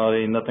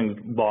 functionality, nothing's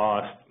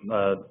lost,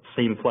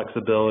 same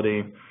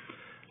flexibility,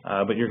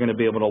 but you're going to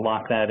be able to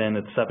lock that in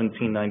at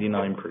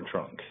 $17.99 per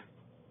trunk.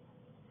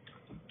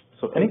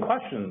 So any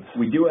questions?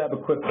 We do have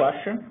a quick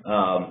question.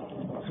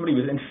 Somebody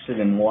was interested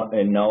in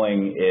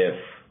knowing if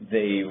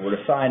they were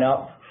to sign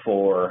up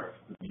for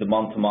the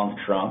month-to-month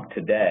trunk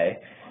today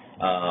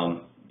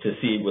to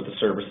see what the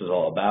service is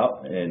all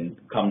about and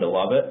come to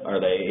love it, are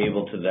they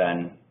able to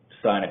then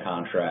sign a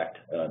contract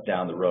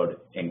down the road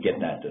and get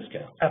that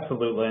discount?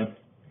 Absolutely.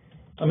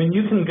 I mean,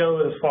 you can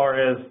go as far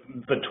as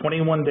the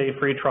 21-day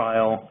free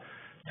trial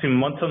to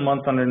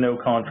month-to-month under no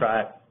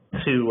contract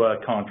to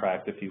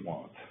contract if you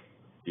want.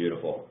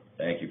 Beautiful.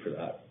 Thank you for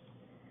that.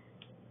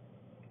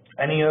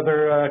 Any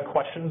other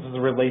questions as it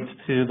relates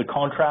to the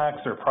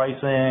contracts or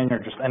pricing or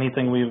just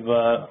anything we've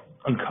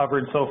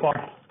uncovered so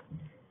far?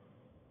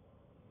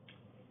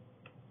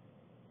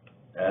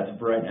 As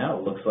of right now,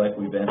 it looks like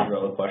we've answered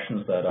all the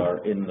questions that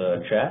are in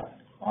the chat.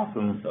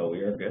 Awesome. So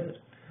we are good.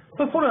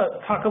 So I just want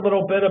to talk a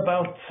little bit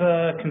about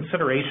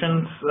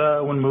considerations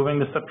when moving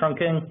to SIP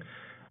trunking.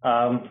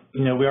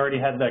 You know, we already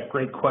had that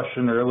great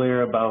question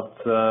earlier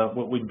about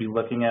what we'd be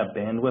looking at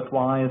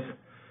bandwidth-wise.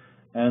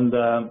 And,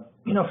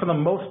 you know, for the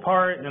most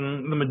part,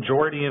 in the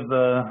majority of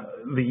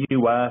the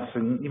U.S.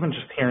 and even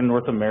just here in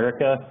North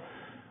America,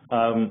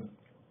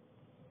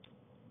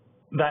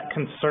 that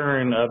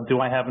concern of do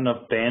I have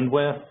enough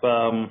bandwidth,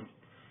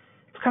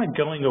 it's kind of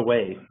going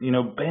away. You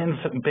know,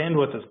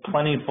 bandwidth is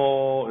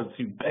plentiful, it's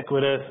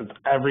ubiquitous, it's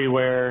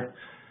everywhere.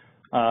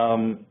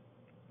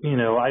 You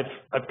know,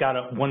 I've got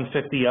a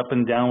 150 up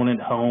and down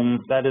at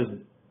home. That is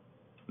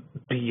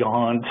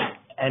beyond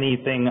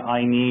anything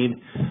I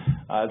need.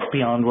 It's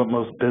beyond what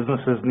most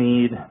businesses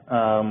need.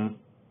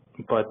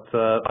 But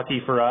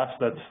lucky for us,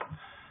 that's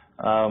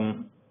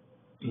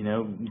you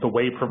know, the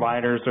way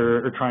providers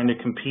are trying to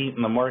compete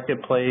in the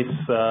marketplace.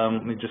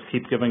 They just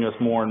keep giving us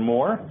more and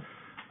more,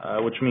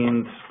 which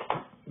means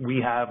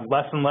we have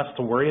less and less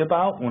to worry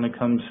about when it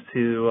comes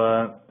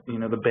to you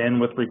know, the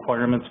bandwidth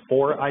requirements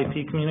for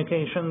IP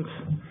communications.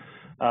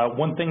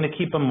 One thing to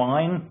keep in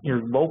mind,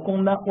 your local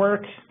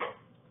network,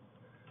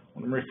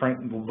 I'm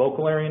referring to the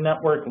local area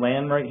network,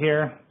 LAN right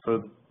here.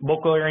 So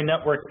local area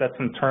network, that's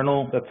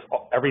internal, that's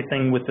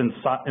everything within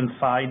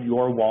inside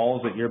your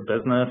walls at your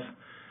business.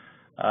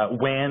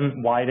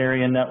 WAN, wide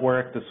area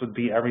network, this would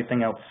be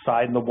everything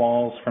outside the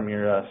walls from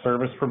your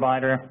service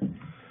provider.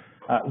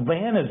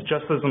 LAN is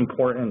just as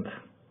important.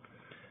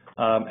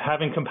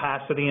 Having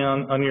capacity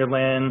on your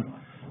LAN,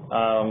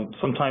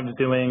 sometimes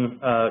doing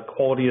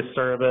quality of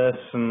service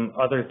and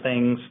other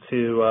things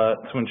to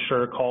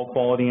ensure call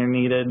quality are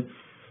needed.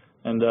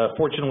 And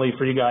fortunately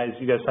for you guys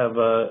have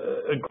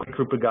a great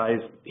group of guys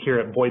here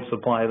at VoIP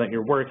Supply that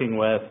you're working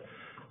with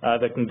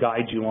that can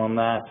guide you on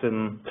that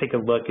and take a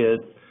look at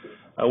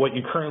what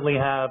you currently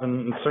have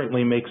and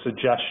certainly make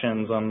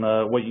suggestions on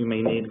what you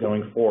may need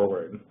going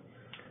forward.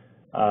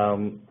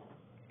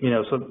 You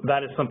know, so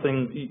that is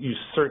something you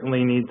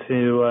certainly need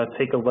to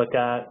take a look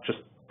at. Just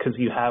because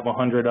you have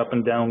 100 up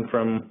and down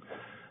from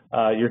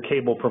your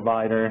cable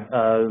provider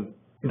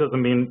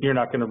doesn't mean you're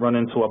not going to run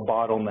into a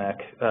bottleneck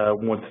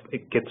once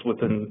it gets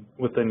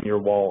within your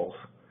walls.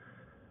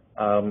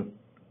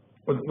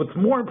 What's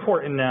more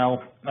important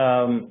now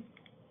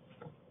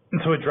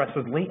to address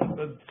is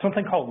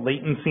something called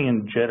latency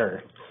and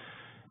jitter.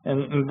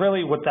 And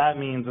really what that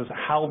means is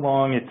how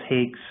long it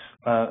takes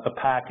a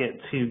packet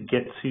to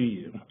get to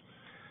you.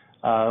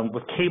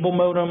 With cable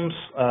modems,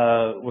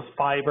 with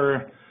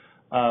fiber,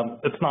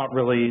 it's not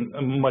really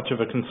much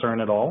of a concern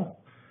at all.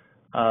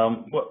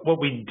 What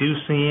we do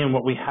see and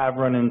what we have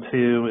run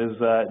into is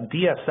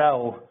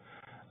DSL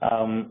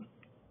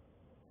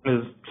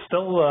is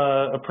still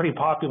a pretty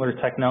popular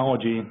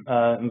technology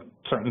in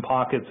certain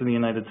pockets of the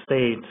United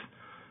States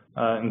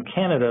and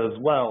Canada as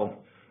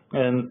well.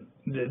 And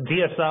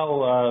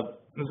DSL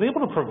is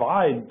able to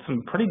provide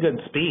some pretty good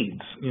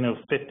speeds, you know,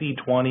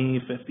 50-20,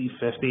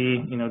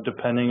 50-50, you know,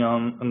 depending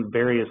on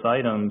various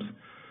items.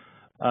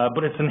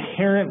 But it's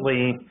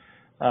inherently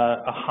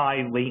a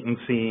high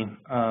latency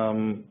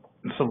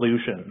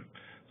solution.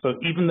 So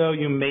even though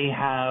you may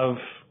have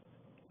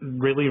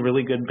really,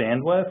 really good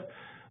bandwidth,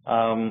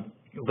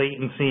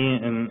 latency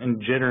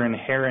and jitter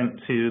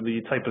inherent to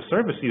the type of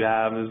service you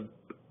have is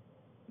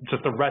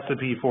just a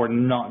recipe for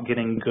not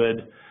getting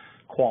good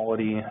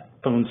quality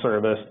phone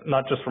service,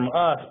 not just from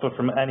us, but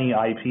from any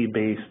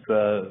IP-based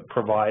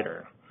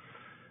provider.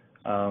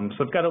 So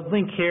I've got a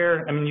link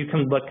here. I mean, you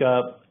can look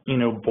up,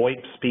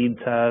 VoIP speed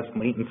test,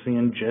 latency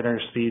and jitter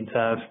speed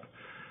test.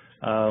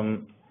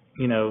 If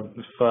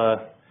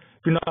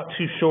you're not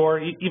too sure,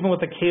 even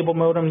with a cable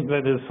modem,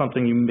 that is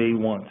something you may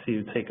want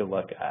to take a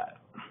look at.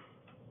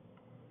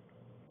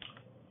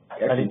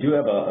 I actually do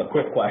have a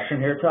quick question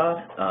here,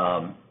 Todd.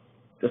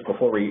 Just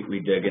before we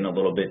dig in a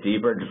little bit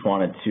deeper, just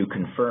wanted to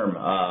confirm,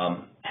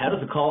 how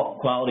does the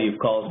quality of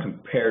calls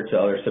compare to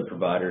other SIP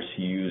providers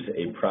who use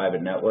a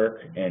private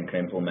network and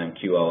can implement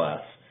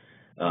QoS?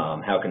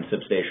 How can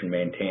SIPSTATION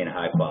maintain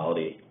high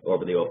quality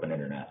over the open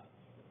internet?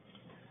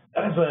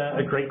 That is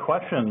a great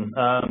question.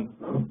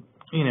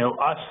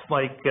 Us,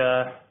 like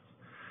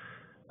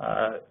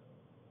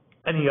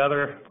any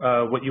other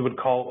what you would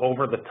call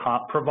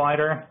over-the-top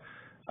provider,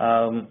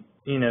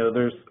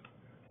 there's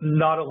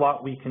not a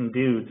lot we can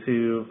do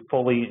to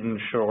fully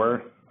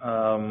ensure,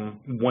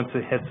 once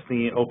it hits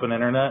the open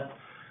internet,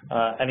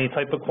 any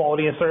type of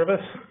quality of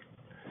service.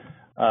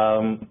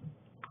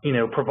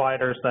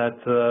 Providers that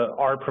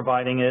are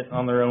providing it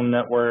on their own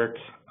network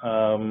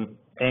and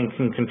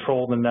can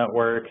control the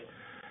network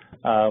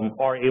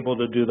are able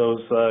to do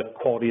those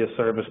quality of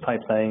service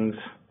type things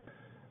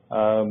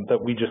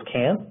that we just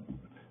can't.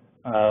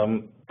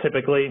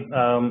 Typically,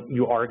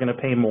 you are going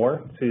to pay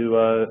more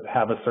to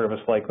have a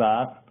service like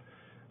that.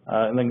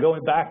 And then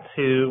going back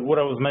to what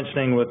I was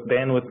mentioning with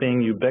bandwidth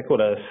being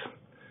ubiquitous,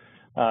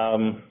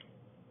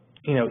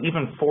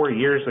 even 4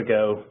 years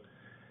ago,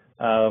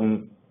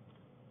 I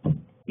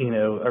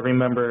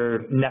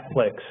remember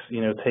Netflix,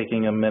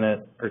 taking a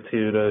minute or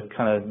two to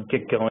kind of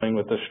get going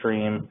with the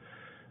stream.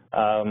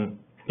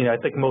 I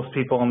think most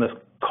people on this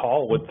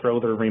call would throw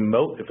their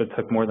remote if it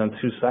took more than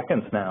 2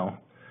 seconds now.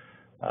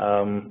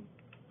 So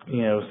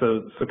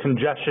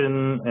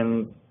congestion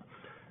and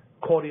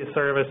quality of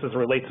service as it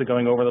relates to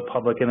going over the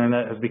public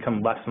internet has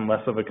become less and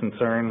less of a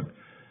concern.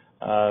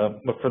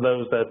 But for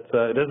those that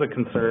it is a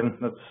concern,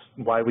 that's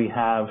why we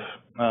have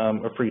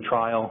a free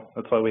trial.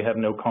 That's why we have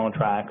no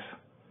contracts.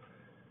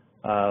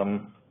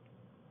 So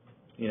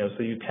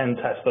you can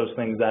test those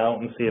things out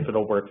and see if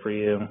it'll work for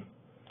you.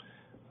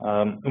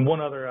 And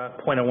one other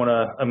point I want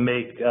to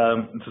make,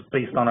 just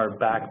based on our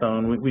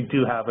backbone, we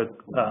do have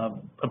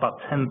about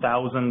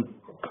 10,000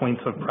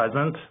 points of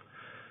presence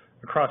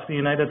across the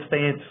United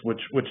States,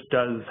 which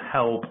does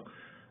help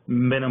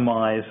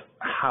minimize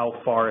how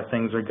far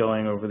things are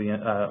going over the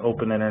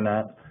open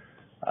internet.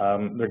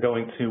 They're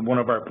going to one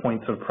of our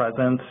points of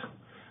presence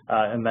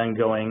and then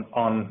going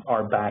on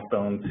our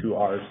backbone to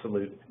our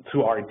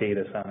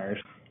data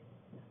centers.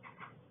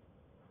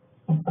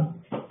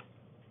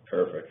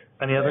 Perfect.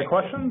 Any other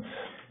questions?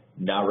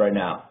 Not right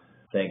now.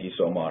 Thank you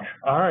so much.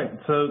 All right.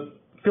 So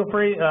feel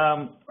free.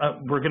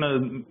 We're going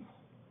to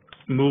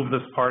move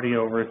this party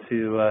over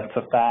to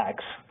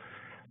fax.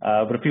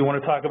 But if you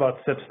want to talk about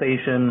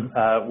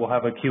SIPSTATION, we'll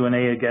have a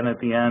Q&A again at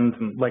the end.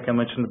 And like I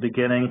mentioned at the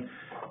beginning,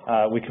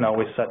 we can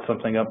always set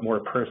something up more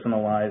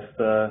personalized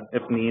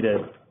if needed.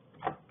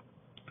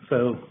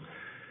 So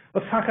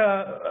let's talk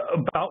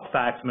about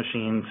fax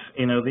machines.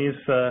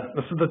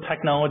 This is the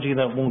technology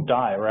that won't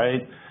die,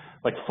 right?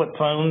 Like flip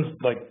phones,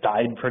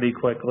 died pretty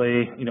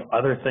quickly.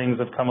 Other things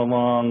have come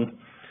along.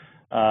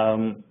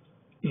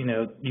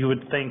 You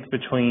would think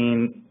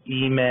between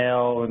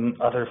email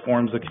and other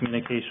forms of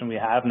communication we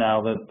have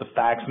now that the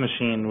fax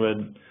machine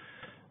would,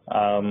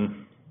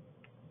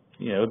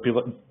 it'd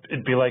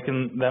be like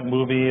in that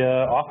movie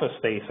Office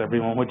Space.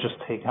 Everyone would just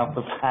take out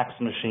the fax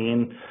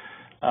machine,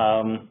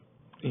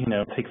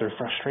 take their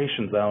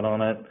frustrations out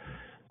on it.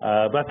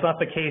 That's not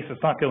the case.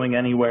 It's not going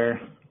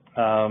anywhere.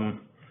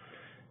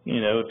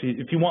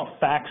 If you want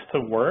fax to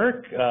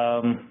work,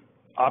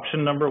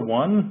 option number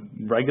one,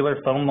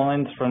 regular phone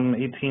lines from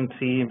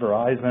AT&T,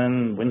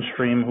 Verizon,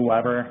 Windstream,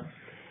 whoever,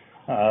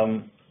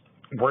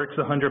 works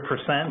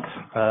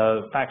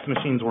 100%. Fax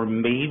machines were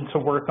made to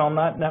work on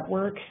that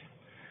network.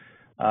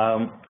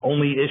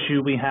 Only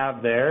issue we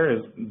have there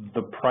is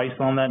the price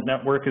on that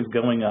network is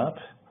going up.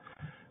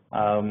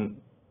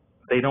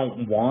 They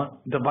don't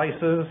want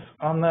devices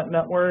on that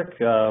network.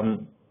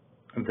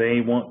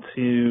 They want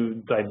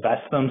to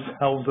divest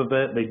themselves of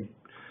it. They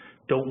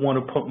don't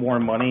want to put more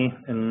money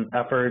and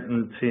effort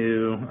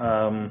into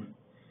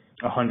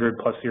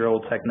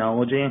 100-plus-year-old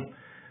technology.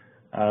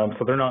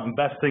 So they're not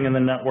investing in the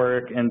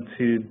network, and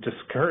to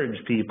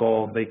discourage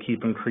people, they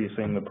keep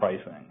increasing the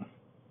pricing.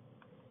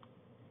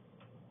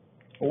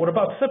 Well, what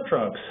about SIP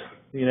trunks?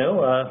 We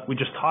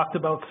just talked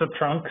about SIP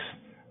trunks.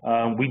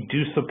 We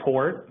do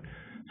support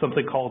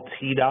something called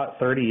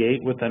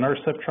T.38 within our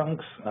SIP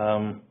trunks.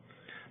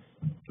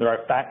 There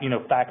are fax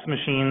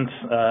machines.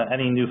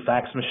 Any new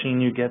fax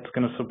machine you get is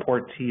going to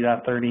support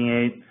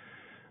T.38.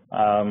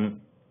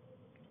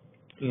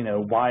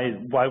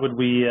 Why would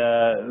we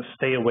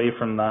stay away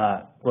from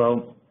that?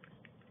 Well,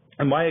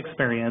 in my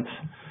experience,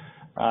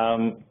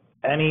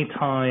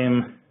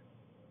 anytime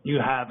you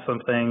have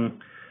something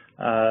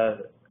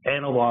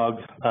analog,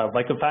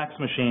 like a fax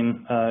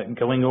machine,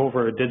 going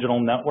over a digital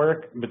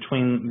network,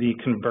 between the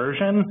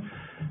conversion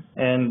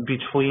and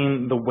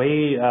between the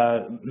way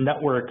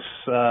networks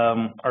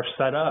are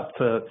set up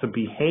to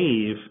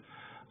behave,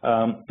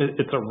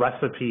 it's a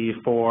recipe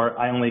for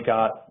I only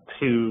got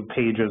 2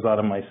 pages out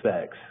of my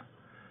 6.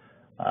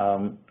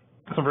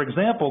 So for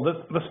example,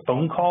 this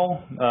phone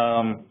call,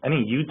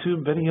 any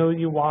YouTube video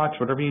you watch,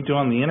 whatever you do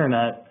on the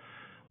internet,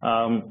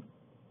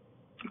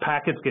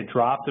 packets get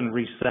dropped and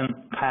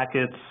resent,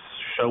 packets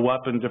show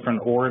up in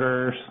different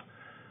orders.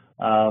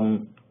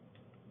 You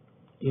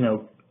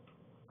know,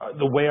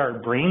 the way our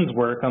brains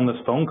work on this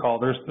phone call,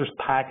 there's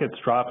packets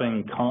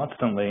dropping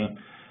constantly,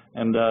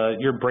 and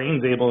your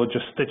brain's able to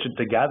just stitch it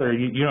together.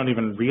 You don't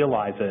even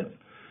realize it.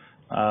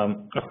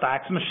 A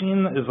fax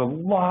machine is a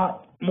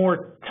lot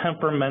more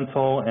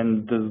temperamental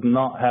and does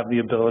not have the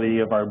ability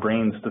of our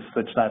brains to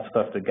stitch that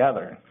stuff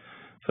together.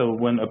 So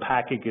when a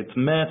packet gets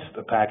missed,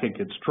 a packet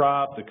gets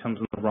dropped, it comes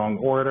in the wrong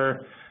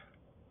order,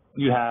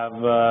 you have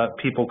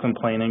people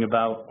complaining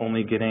about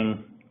only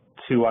getting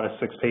 2 out of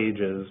 6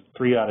 pages,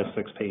 3 out of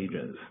 6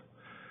 pages.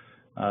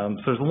 So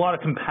there's a lot of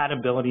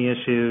compatibility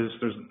issues.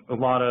 There's a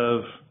lot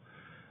of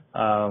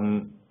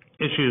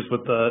issues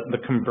with the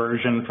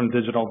conversion from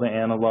digital to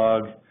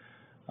analog,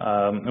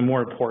 and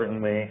more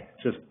importantly,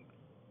 just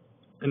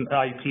an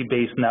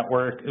IP-based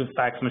network.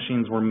 Fax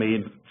machines were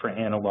made for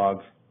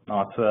analog,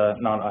 not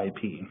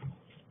IP.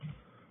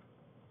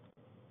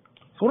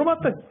 So what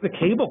about the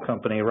cable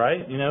company,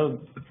 right? You know,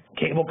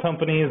 cable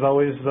company is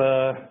always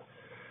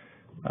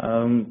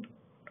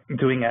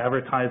doing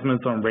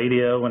advertisements on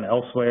radio and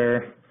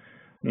elsewhere.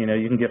 You know,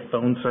 you can get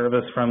phone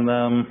service from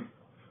them,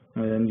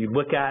 and you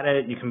look at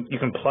it. You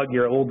can plug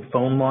your old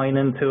phone line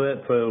into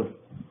it. So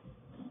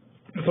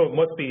it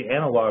must be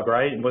analog,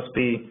 right? It must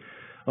be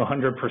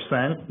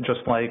 100%,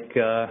 just like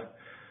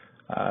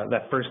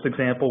that first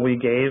example we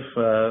gave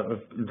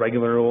of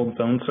regular old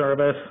phone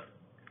service.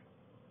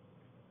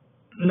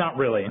 Not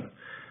really.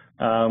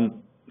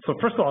 So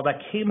first of all,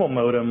 that cable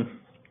modem,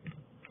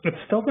 it's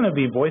still going to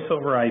be voice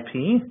over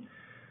IP,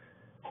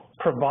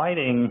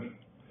 providing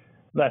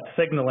that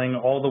signaling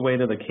all the way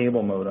to the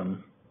cable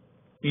modem.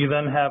 You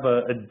then have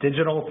a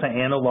digital to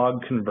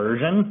analog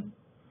conversion,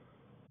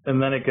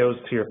 and then it goes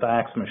to your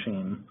fax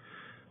machine.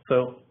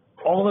 So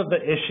all of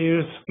the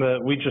issues that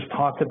we just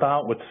talked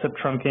about with SIP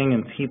trunking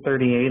and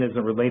T38 as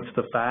it relates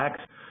to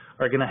fax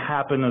are going to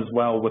happen as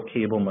well with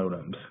cable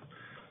modems,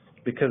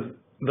 because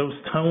those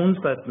tones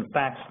that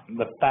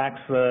the fax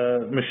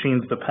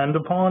machines depend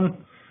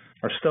upon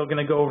are still going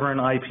to go over an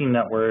IP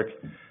network,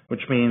 which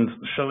means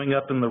showing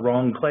up in the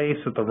wrong place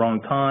at the wrong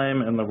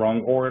time, in the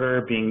wrong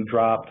order, being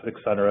dropped, et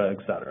cetera, et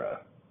cetera.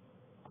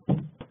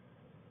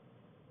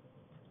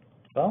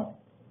 Well,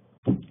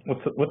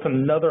 what's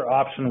another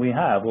option we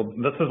have? Well,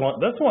 this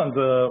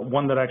one's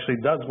one that actually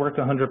does work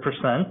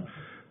 100%,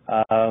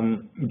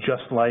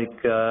 just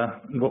like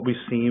what we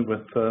see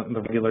with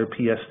the regular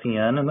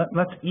PSTN, and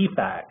that's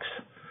eFax.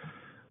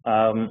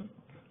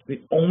 The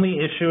only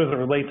issue as it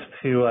relates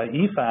to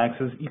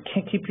eFax is you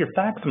can't keep your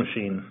fax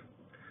machine.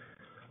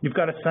 You've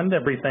got to send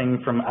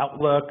everything from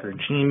Outlook or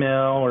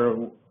Gmail,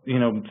 or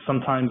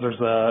sometimes there's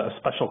a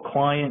special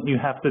client you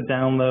have to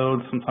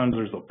download. Sometimes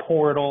there's a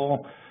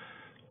portal.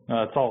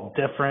 It's all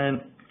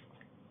different.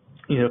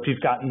 If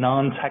you've got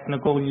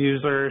non-technical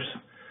users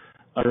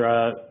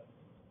or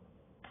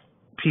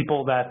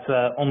people that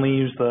only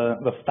use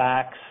the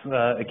fax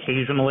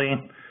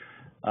occasionally,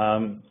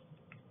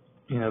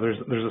 there's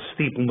a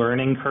steep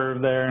learning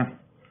curve there.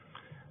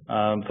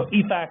 So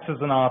eFax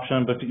is an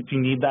option, but if you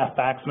need that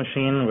fax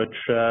machine, which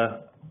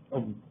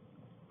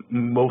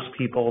most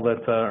people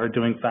that are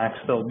doing fax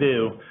still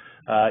do,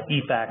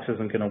 eFax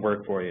isn't going to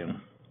work for you.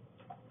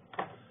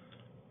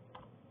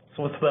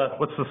 So what's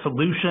the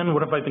solution?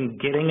 What have I been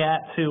getting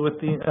at with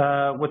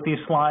these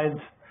slides?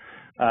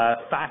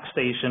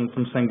 FAXStation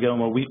from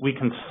Sangoma, we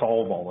can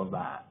solve all of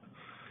that.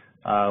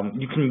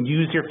 You can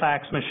use your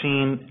fax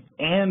machine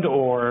and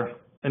or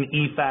an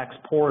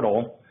eFax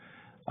portal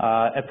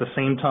at the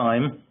same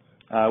time,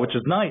 which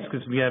is nice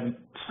because if you have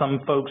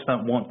some folks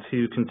that want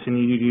to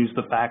continue to use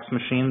the fax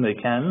machine, they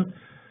can.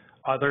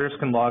 Others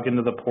can log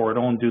into the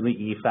portal and do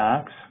the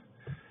eFax.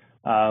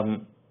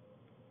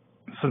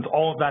 Since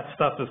all of that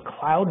stuff is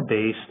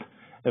cloud-based,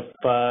 if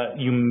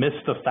you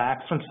missed a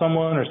fax from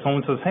someone, or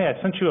someone says, "Hey,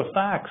 I sent you a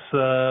fax,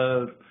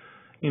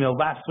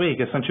 last week.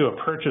 I sent you a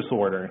purchase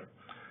order.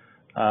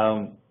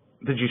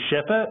 Did you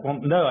ship it?" Well,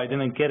 no, I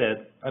didn't get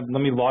it.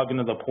 Let me log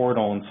into the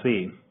portal and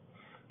see.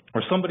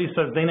 Or somebody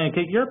says they didn't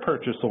get your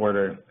purchase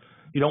order.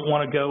 You don't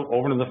want to go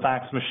over to the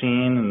fax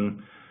machine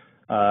and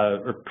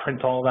or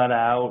print all that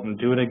out and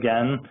do it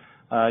again.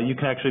 You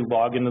can actually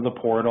log into the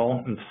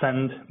portal and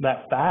send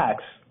that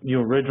fax you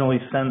originally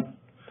sent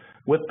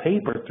with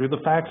paper through the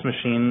fax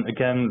machine,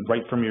 again,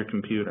 right from your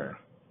computer.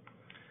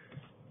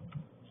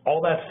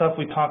 All that stuff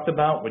we talked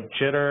about with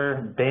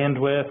jitter,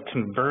 bandwidth,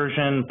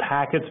 conversion,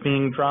 packets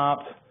being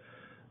dropped,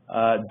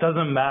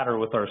 doesn't matter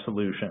with our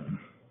solution.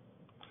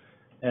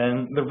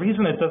 And the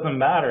reason it doesn't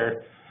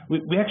matter,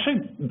 we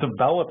actually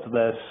developed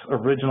this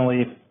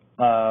originally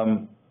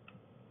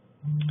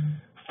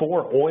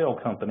for oil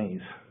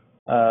companies.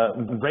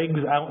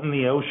 Rigs out in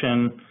the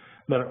ocean,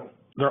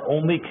 their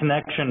only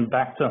connection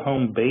back to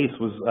home base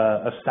was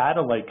a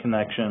satellite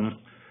connection.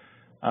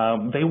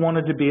 They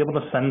wanted to be able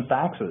to send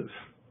faxes.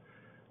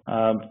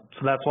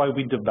 So that's why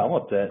we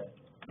developed it.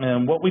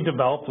 And what we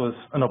developed was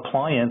an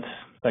appliance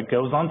that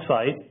goes on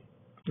site,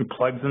 it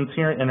plugs into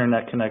your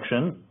internet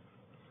connection,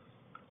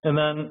 and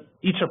then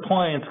each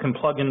appliance can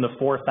plug into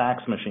 4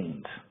 fax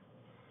machines.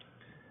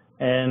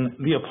 And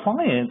the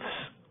appliance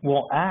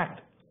will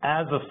act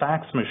as a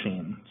fax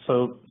machine.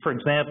 So for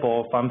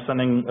example, if I'm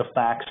sending a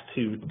fax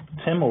to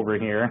Tim over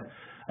here,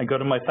 I go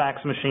to my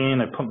fax machine,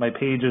 I put my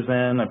pages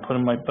in, I put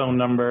in my phone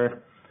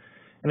number,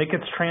 and it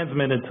gets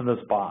transmitted to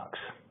this box.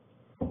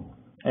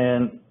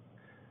 And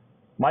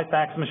my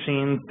fax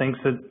machine thinks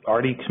it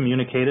already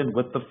communicated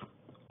with the,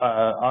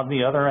 on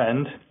the other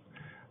end,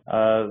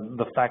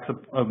 the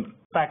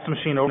fax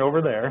machine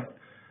over there,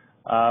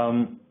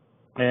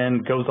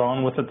 and goes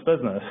on with its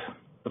business.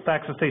 The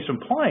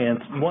FAXStation appliance,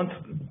 once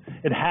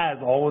it has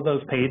all of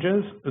those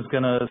pages, is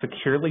going to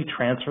securely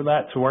transfer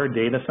that to our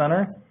data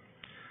center.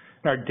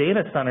 And our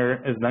data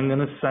center is then going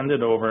to send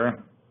it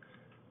over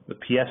the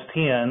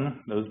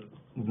PSTN, those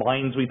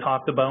lines we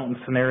talked about in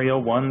scenario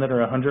 1 that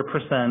are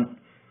 100%,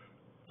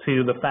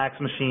 to the fax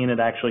machine it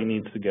actually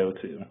needs to go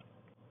to.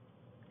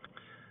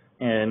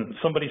 And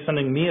somebody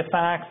sending me a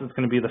fax, it's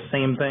going to be the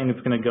same thing.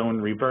 It's going to go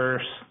in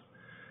reverse,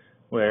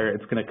 where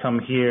it's going to come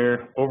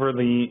here over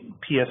the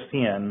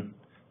PSTN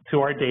to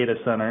our data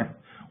center.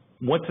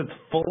 Once it's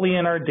fully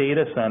in our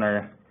data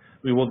center,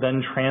 we will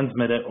then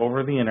transmit it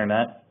over the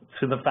internet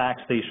to the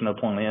FAXStation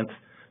appliance.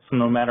 So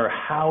no matter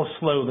how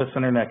slow this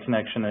internet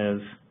connection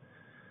is,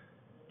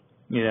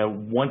 you know,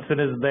 once it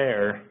is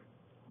there,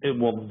 it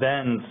will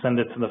then send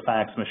it to the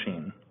fax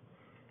machine,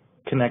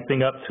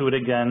 connecting up to it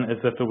again as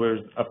if it was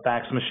a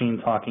fax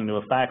machine talking to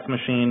a fax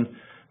machine,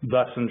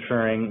 thus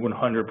ensuring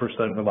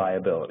 100%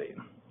 reliability.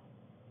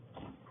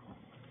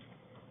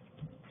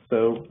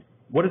 So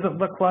what does it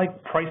look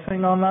like,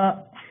 pricing on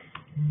that?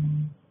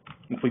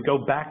 If we go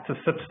back to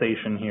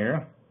SIPSTATION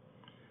here,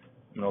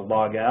 I'm going to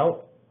log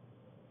out.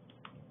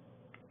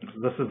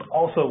 This is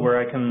also where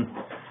I can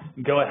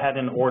go ahead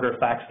and order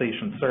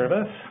FAXStation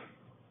service.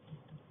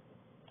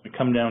 I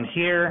come down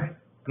here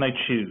and I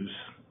choose.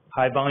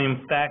 High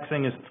volume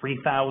faxing is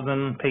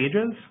 3,000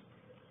 pages.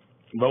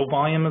 Low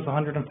volume is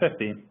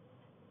 150.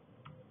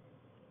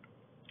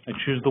 I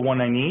choose the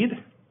one I need.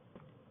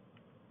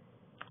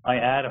 I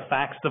add a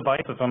fax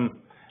device if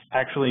I'm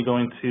actually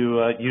going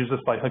to use this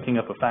by hooking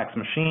up a fax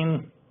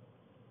machine.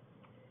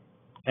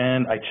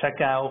 And I check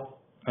out,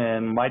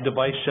 and my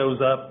device shows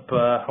up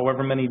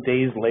however many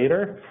days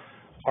later,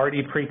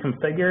 already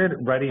pre-configured,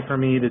 ready for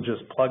me to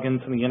just plug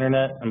into the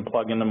internet and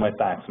plug into my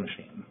fax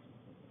machine.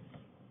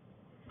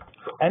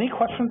 So any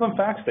questions on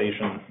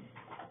FAXStation?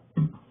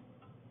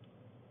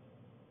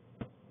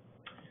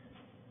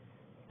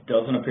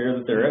 Doesn't appear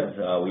that there is.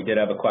 We did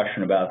have a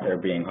question about there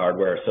being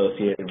hardware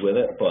associated with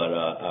it, but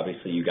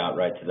obviously you got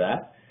right to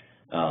that.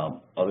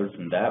 Other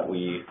than that,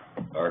 we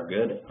are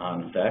good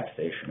on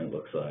FAXStation, it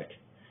looks like.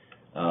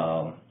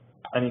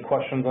 Any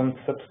questions on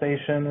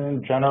SIPSTATIon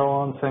in general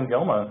on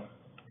Sangoma?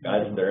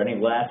 Guys, are there any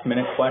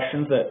last-minute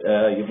questions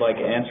that you'd like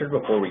answered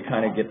before we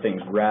kind of get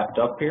things wrapped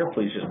up here?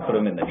 Please just put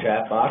them in the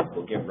chat box.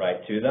 We'll get right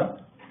to them.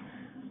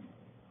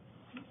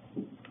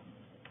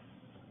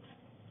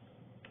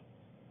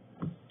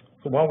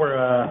 So while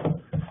we're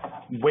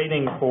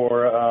waiting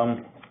for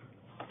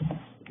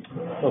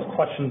those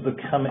questions to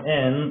come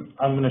in,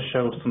 I'm going to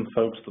show some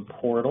folks the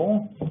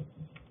portal.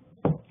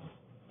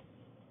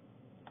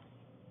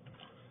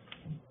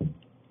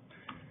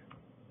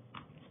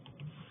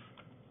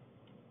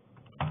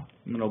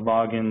 I'm going to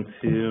log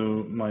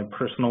into my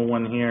personal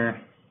one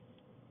here.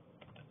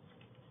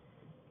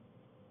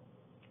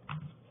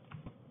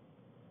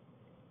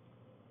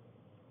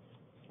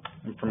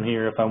 And from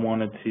here, if I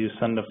wanted to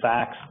send a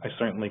fax, I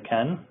certainly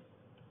can.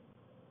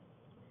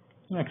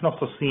 And I can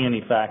also see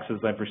any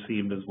faxes I've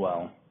received as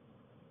well.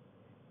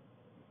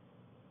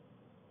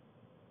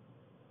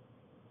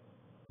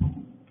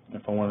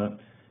 If I want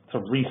to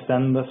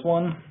resend this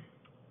one,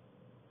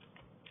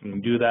 I can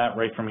do that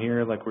right from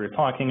here like we were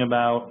talking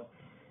about.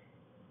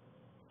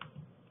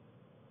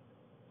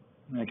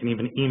 I can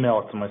even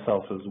email it to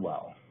myself as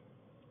well.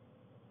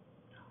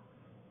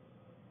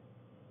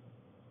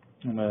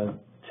 I'm going to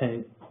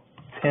take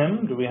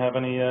Tim, do we have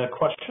any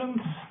questions?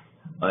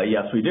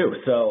 Yes, we do.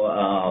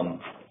 So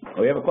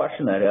we have a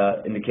question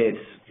that indicates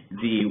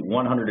the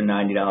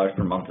 $190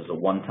 per month is a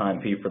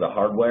one-time fee for the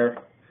hardware,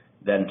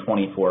 then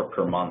 $24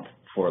 per month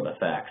for the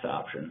fax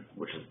option,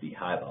 which is the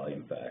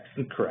high-volume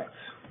fax. Correct.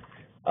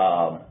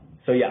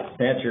 So yeah,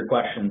 to answer your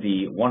question,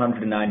 the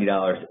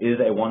 $190 is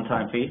a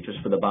one-time fee just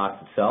for the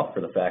box itself,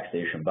 for the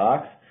FAXStation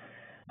box.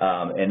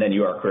 And then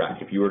you are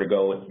correct. If you were to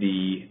go with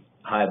the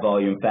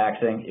high-volume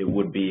faxing, it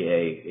would be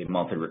a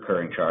monthly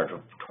recurring charge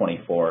of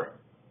 $24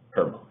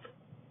 per month.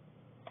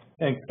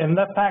 And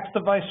that fax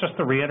device, just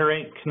to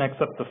reiterate,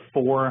 connects up to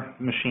 4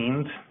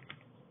 machines.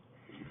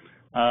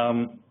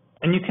 And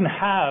you can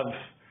have,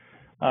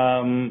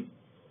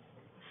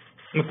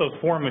 with those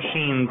 4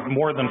 machines,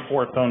 more than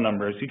 4 phone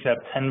numbers. You could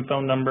have 10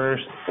 phone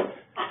numbers,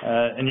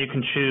 and you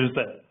can choose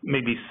that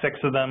maybe 6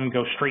 of them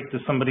go straight to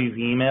somebody's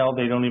email.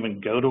 They don't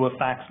even go to a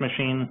fax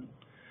machine.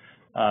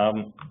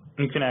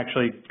 You can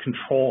actually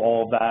control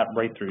all of that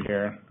right through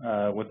here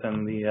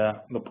within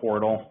the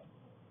portal.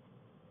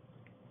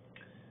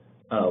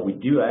 We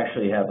do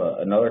actually have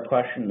another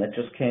question that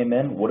just came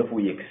in. What if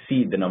we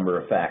exceed the number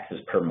of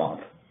faxes per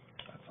month?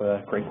 That's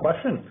a great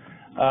question.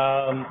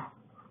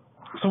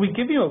 So we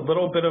give you a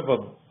little bit of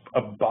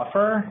a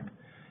buffer.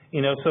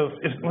 You know, so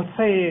if let's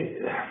say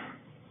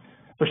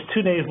there's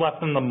 2 days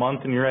left in the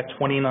month and you're at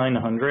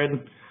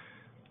 2,900,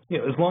 you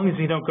know, as long as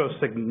you don't go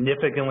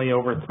significantly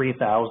over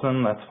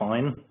 3,000, that's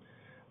fine.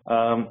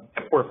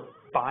 If we're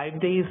 5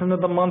 days into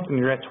the month and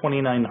you're at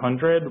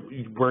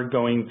 2,900, we're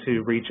going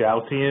to reach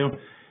out to you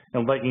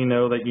and let you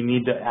know that you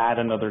need to add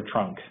another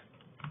trunk.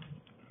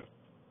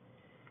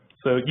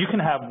 So you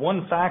can have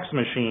 1 fax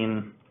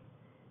machine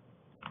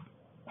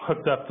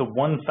hooked up to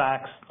 1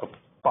 fax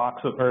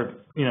box, or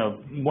you know,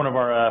 one of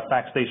our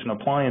FAXSTATION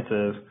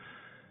appliances,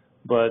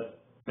 but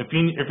if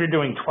you're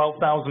doing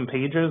 12,000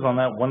 pages on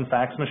that 1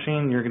 fax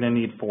machine, you're going to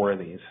need 4 of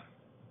these.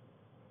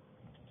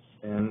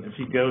 And if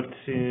you go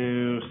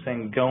to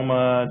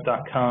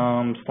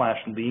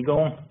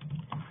sangoma.com/legal,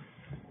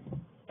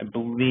 I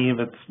believe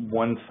it's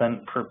 1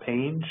 cent per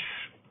page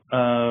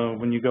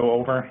when you go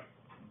over.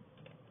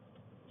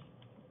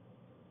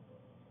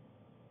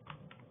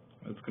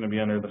 It's going to be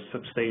under the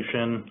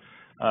SIPSTATION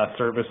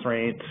service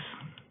rates.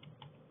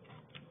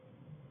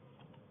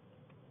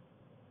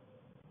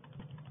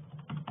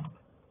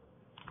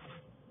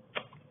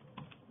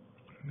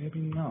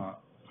 Maybe not.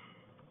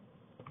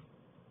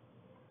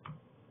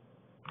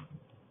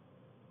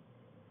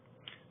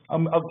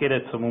 I'll get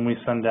it, so when we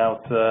send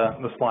out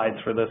the slides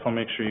for this, I'll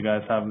make sure you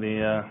guys have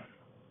the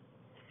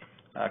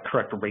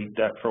correct rate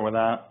deck for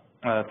that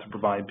to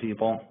provide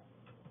people.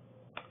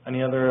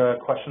 Any other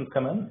questions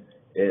come in?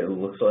 It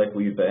looks like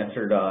we've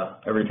answered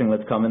everything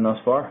that's come in thus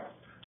far.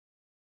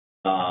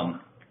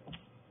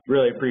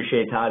 Really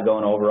appreciate Todd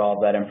going over all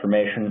of that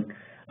information.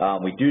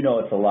 We do know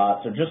it's a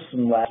lot, so just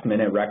some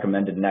last-minute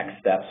recommended next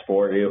steps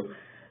for you.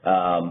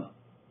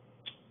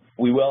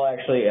 We will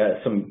actually,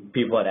 some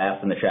people had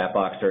asked in the chat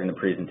box during the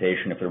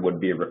presentation if there would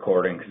be a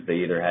recording because they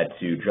either had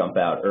to jump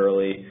out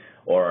early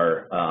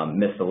or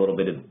missed a little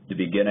bit of the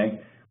beginning.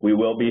 We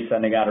will be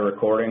sending out a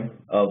recording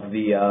of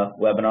the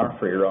webinar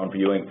for your own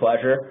viewing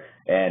pleasure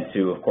and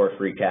to, of course,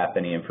 recap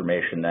any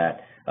information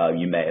that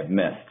you may have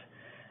missed.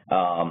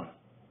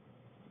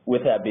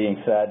 With that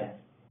being said,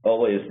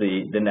 always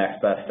the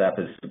next best step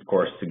is, of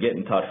course, to get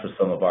in touch with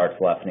some of our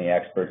telephony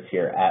experts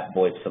here at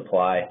VoIP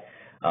Supply,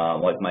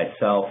 like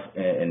myself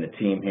and the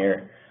team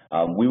here.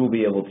 We will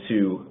be able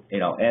to, you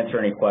know, answer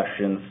any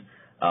questions,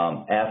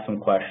 ask some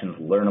questions,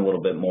 learn a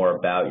little bit more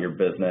about your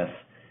business,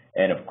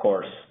 and of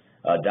course,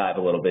 dive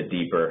a little bit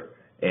deeper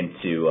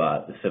into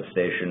the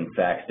SIPSTATION,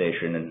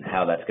 FAXSTATION, and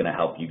how that's going to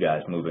help you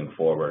guys moving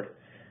forward.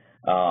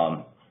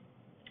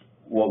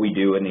 What we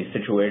do in these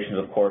situations,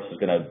 of course, is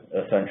going to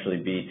essentially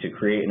be to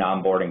create an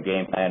onboarding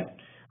game plan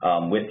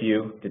with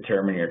you,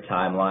 determine your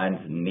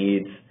timelines and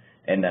needs,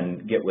 and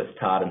then get with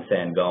Todd and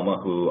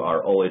Sangoma, who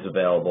are always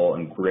available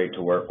and great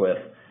to work with,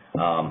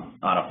 on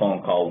a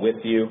phone call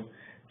with you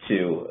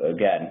to,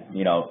 again,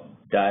 you know,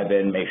 dive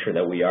in, make sure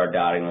that we are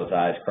dotting those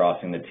I's,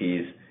 crossing the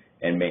T's,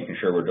 and making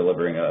sure we're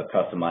delivering a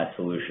customized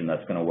solution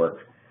that's going to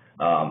work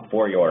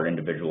for your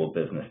individual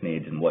business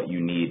needs and what you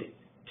need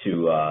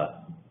to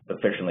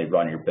efficiently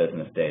run your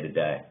business day to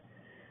day.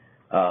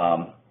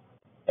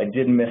 I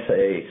did miss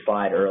a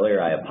slide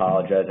earlier. I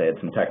apologize. I had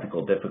some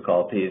technical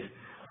difficulties.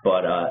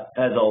 But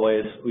as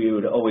always, we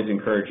would always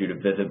encourage you to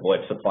visit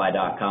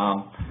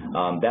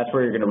VoIPSupply.com. That's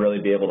where you're going to really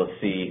be able to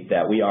see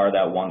that we are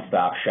that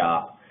one-stop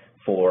shop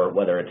for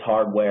whether it's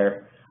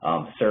hardware,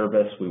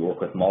 service. We work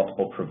with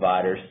multiple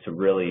providers to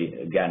really,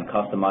 again,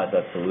 customize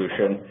that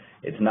solution.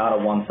 It's not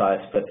a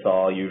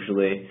one-size-fits-all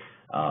usually.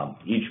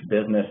 Each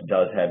business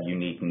does have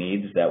unique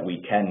needs that we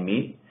can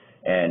meet,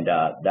 and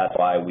that's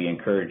why we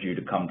encourage you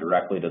to come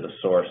directly to the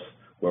source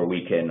where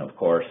we can, of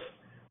course,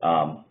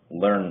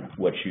 learn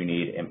what you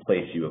need and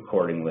place you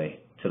accordingly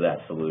to that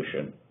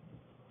solution.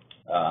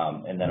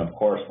 And then, of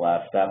course,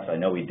 last steps. I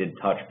know we did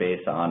touch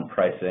base on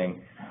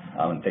pricing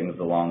and things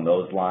along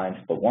those lines,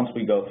 but once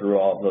we go through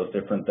all of those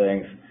different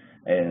things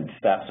and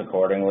steps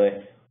accordingly,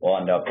 we'll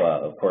end up,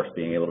 of course,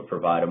 being able to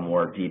provide a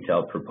more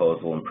detailed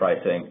proposal and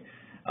pricing.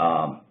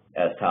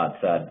 As Todd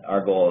said,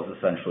 our goal is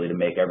essentially to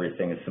make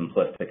everything as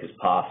simplistic as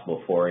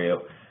possible for you.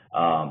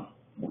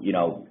 You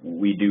know,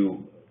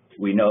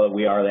 we know that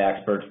we are the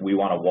experts. We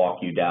want to walk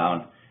you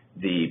down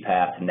the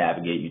path to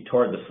navigate you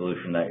toward the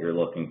solution that you're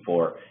looking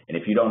for. And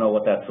if you don't know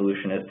what that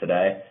solution is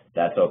today,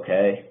 that's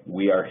okay.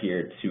 We are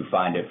here to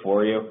find it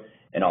for you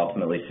and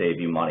ultimately save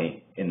you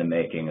money in the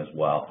making as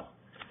well.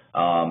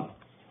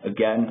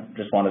 Again,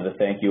 just wanted to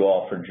thank you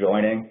all for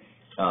joining.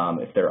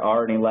 If there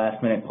are any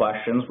last-minute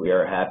questions, we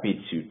are happy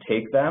to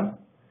take them.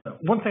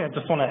 One thing I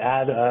just want to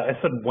add, I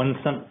said 1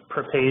 cent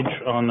per page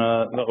on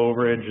the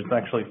overage. It's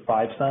actually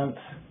 5 cents.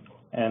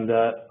 And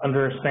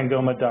under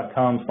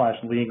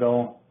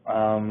sangoma.com/legal,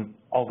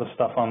 all the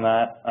stuff on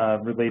that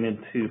related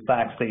to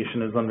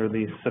FAXStation is under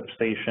the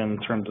SIPSTATION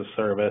terms of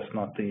service,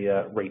 not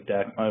the rate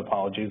deck. My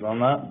apologies on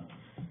that.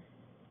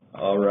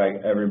 All right,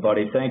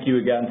 everybody. Thank you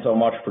again so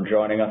much for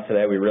joining us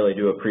today. We really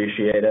do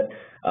appreciate it.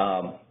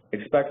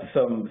 Expect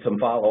some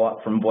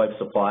follow-up from VoIP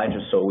Supply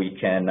just so we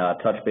can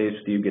touch base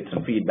with you, get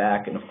some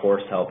feedback, and of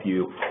course help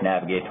you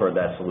navigate toward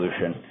that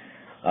solution.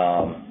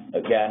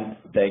 Again,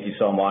 thank you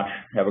so much.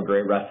 Have a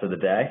great rest of the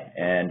day,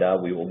 and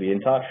we will be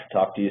in touch.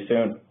 Talk to you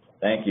soon.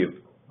 Thank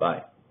you.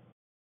 Bye.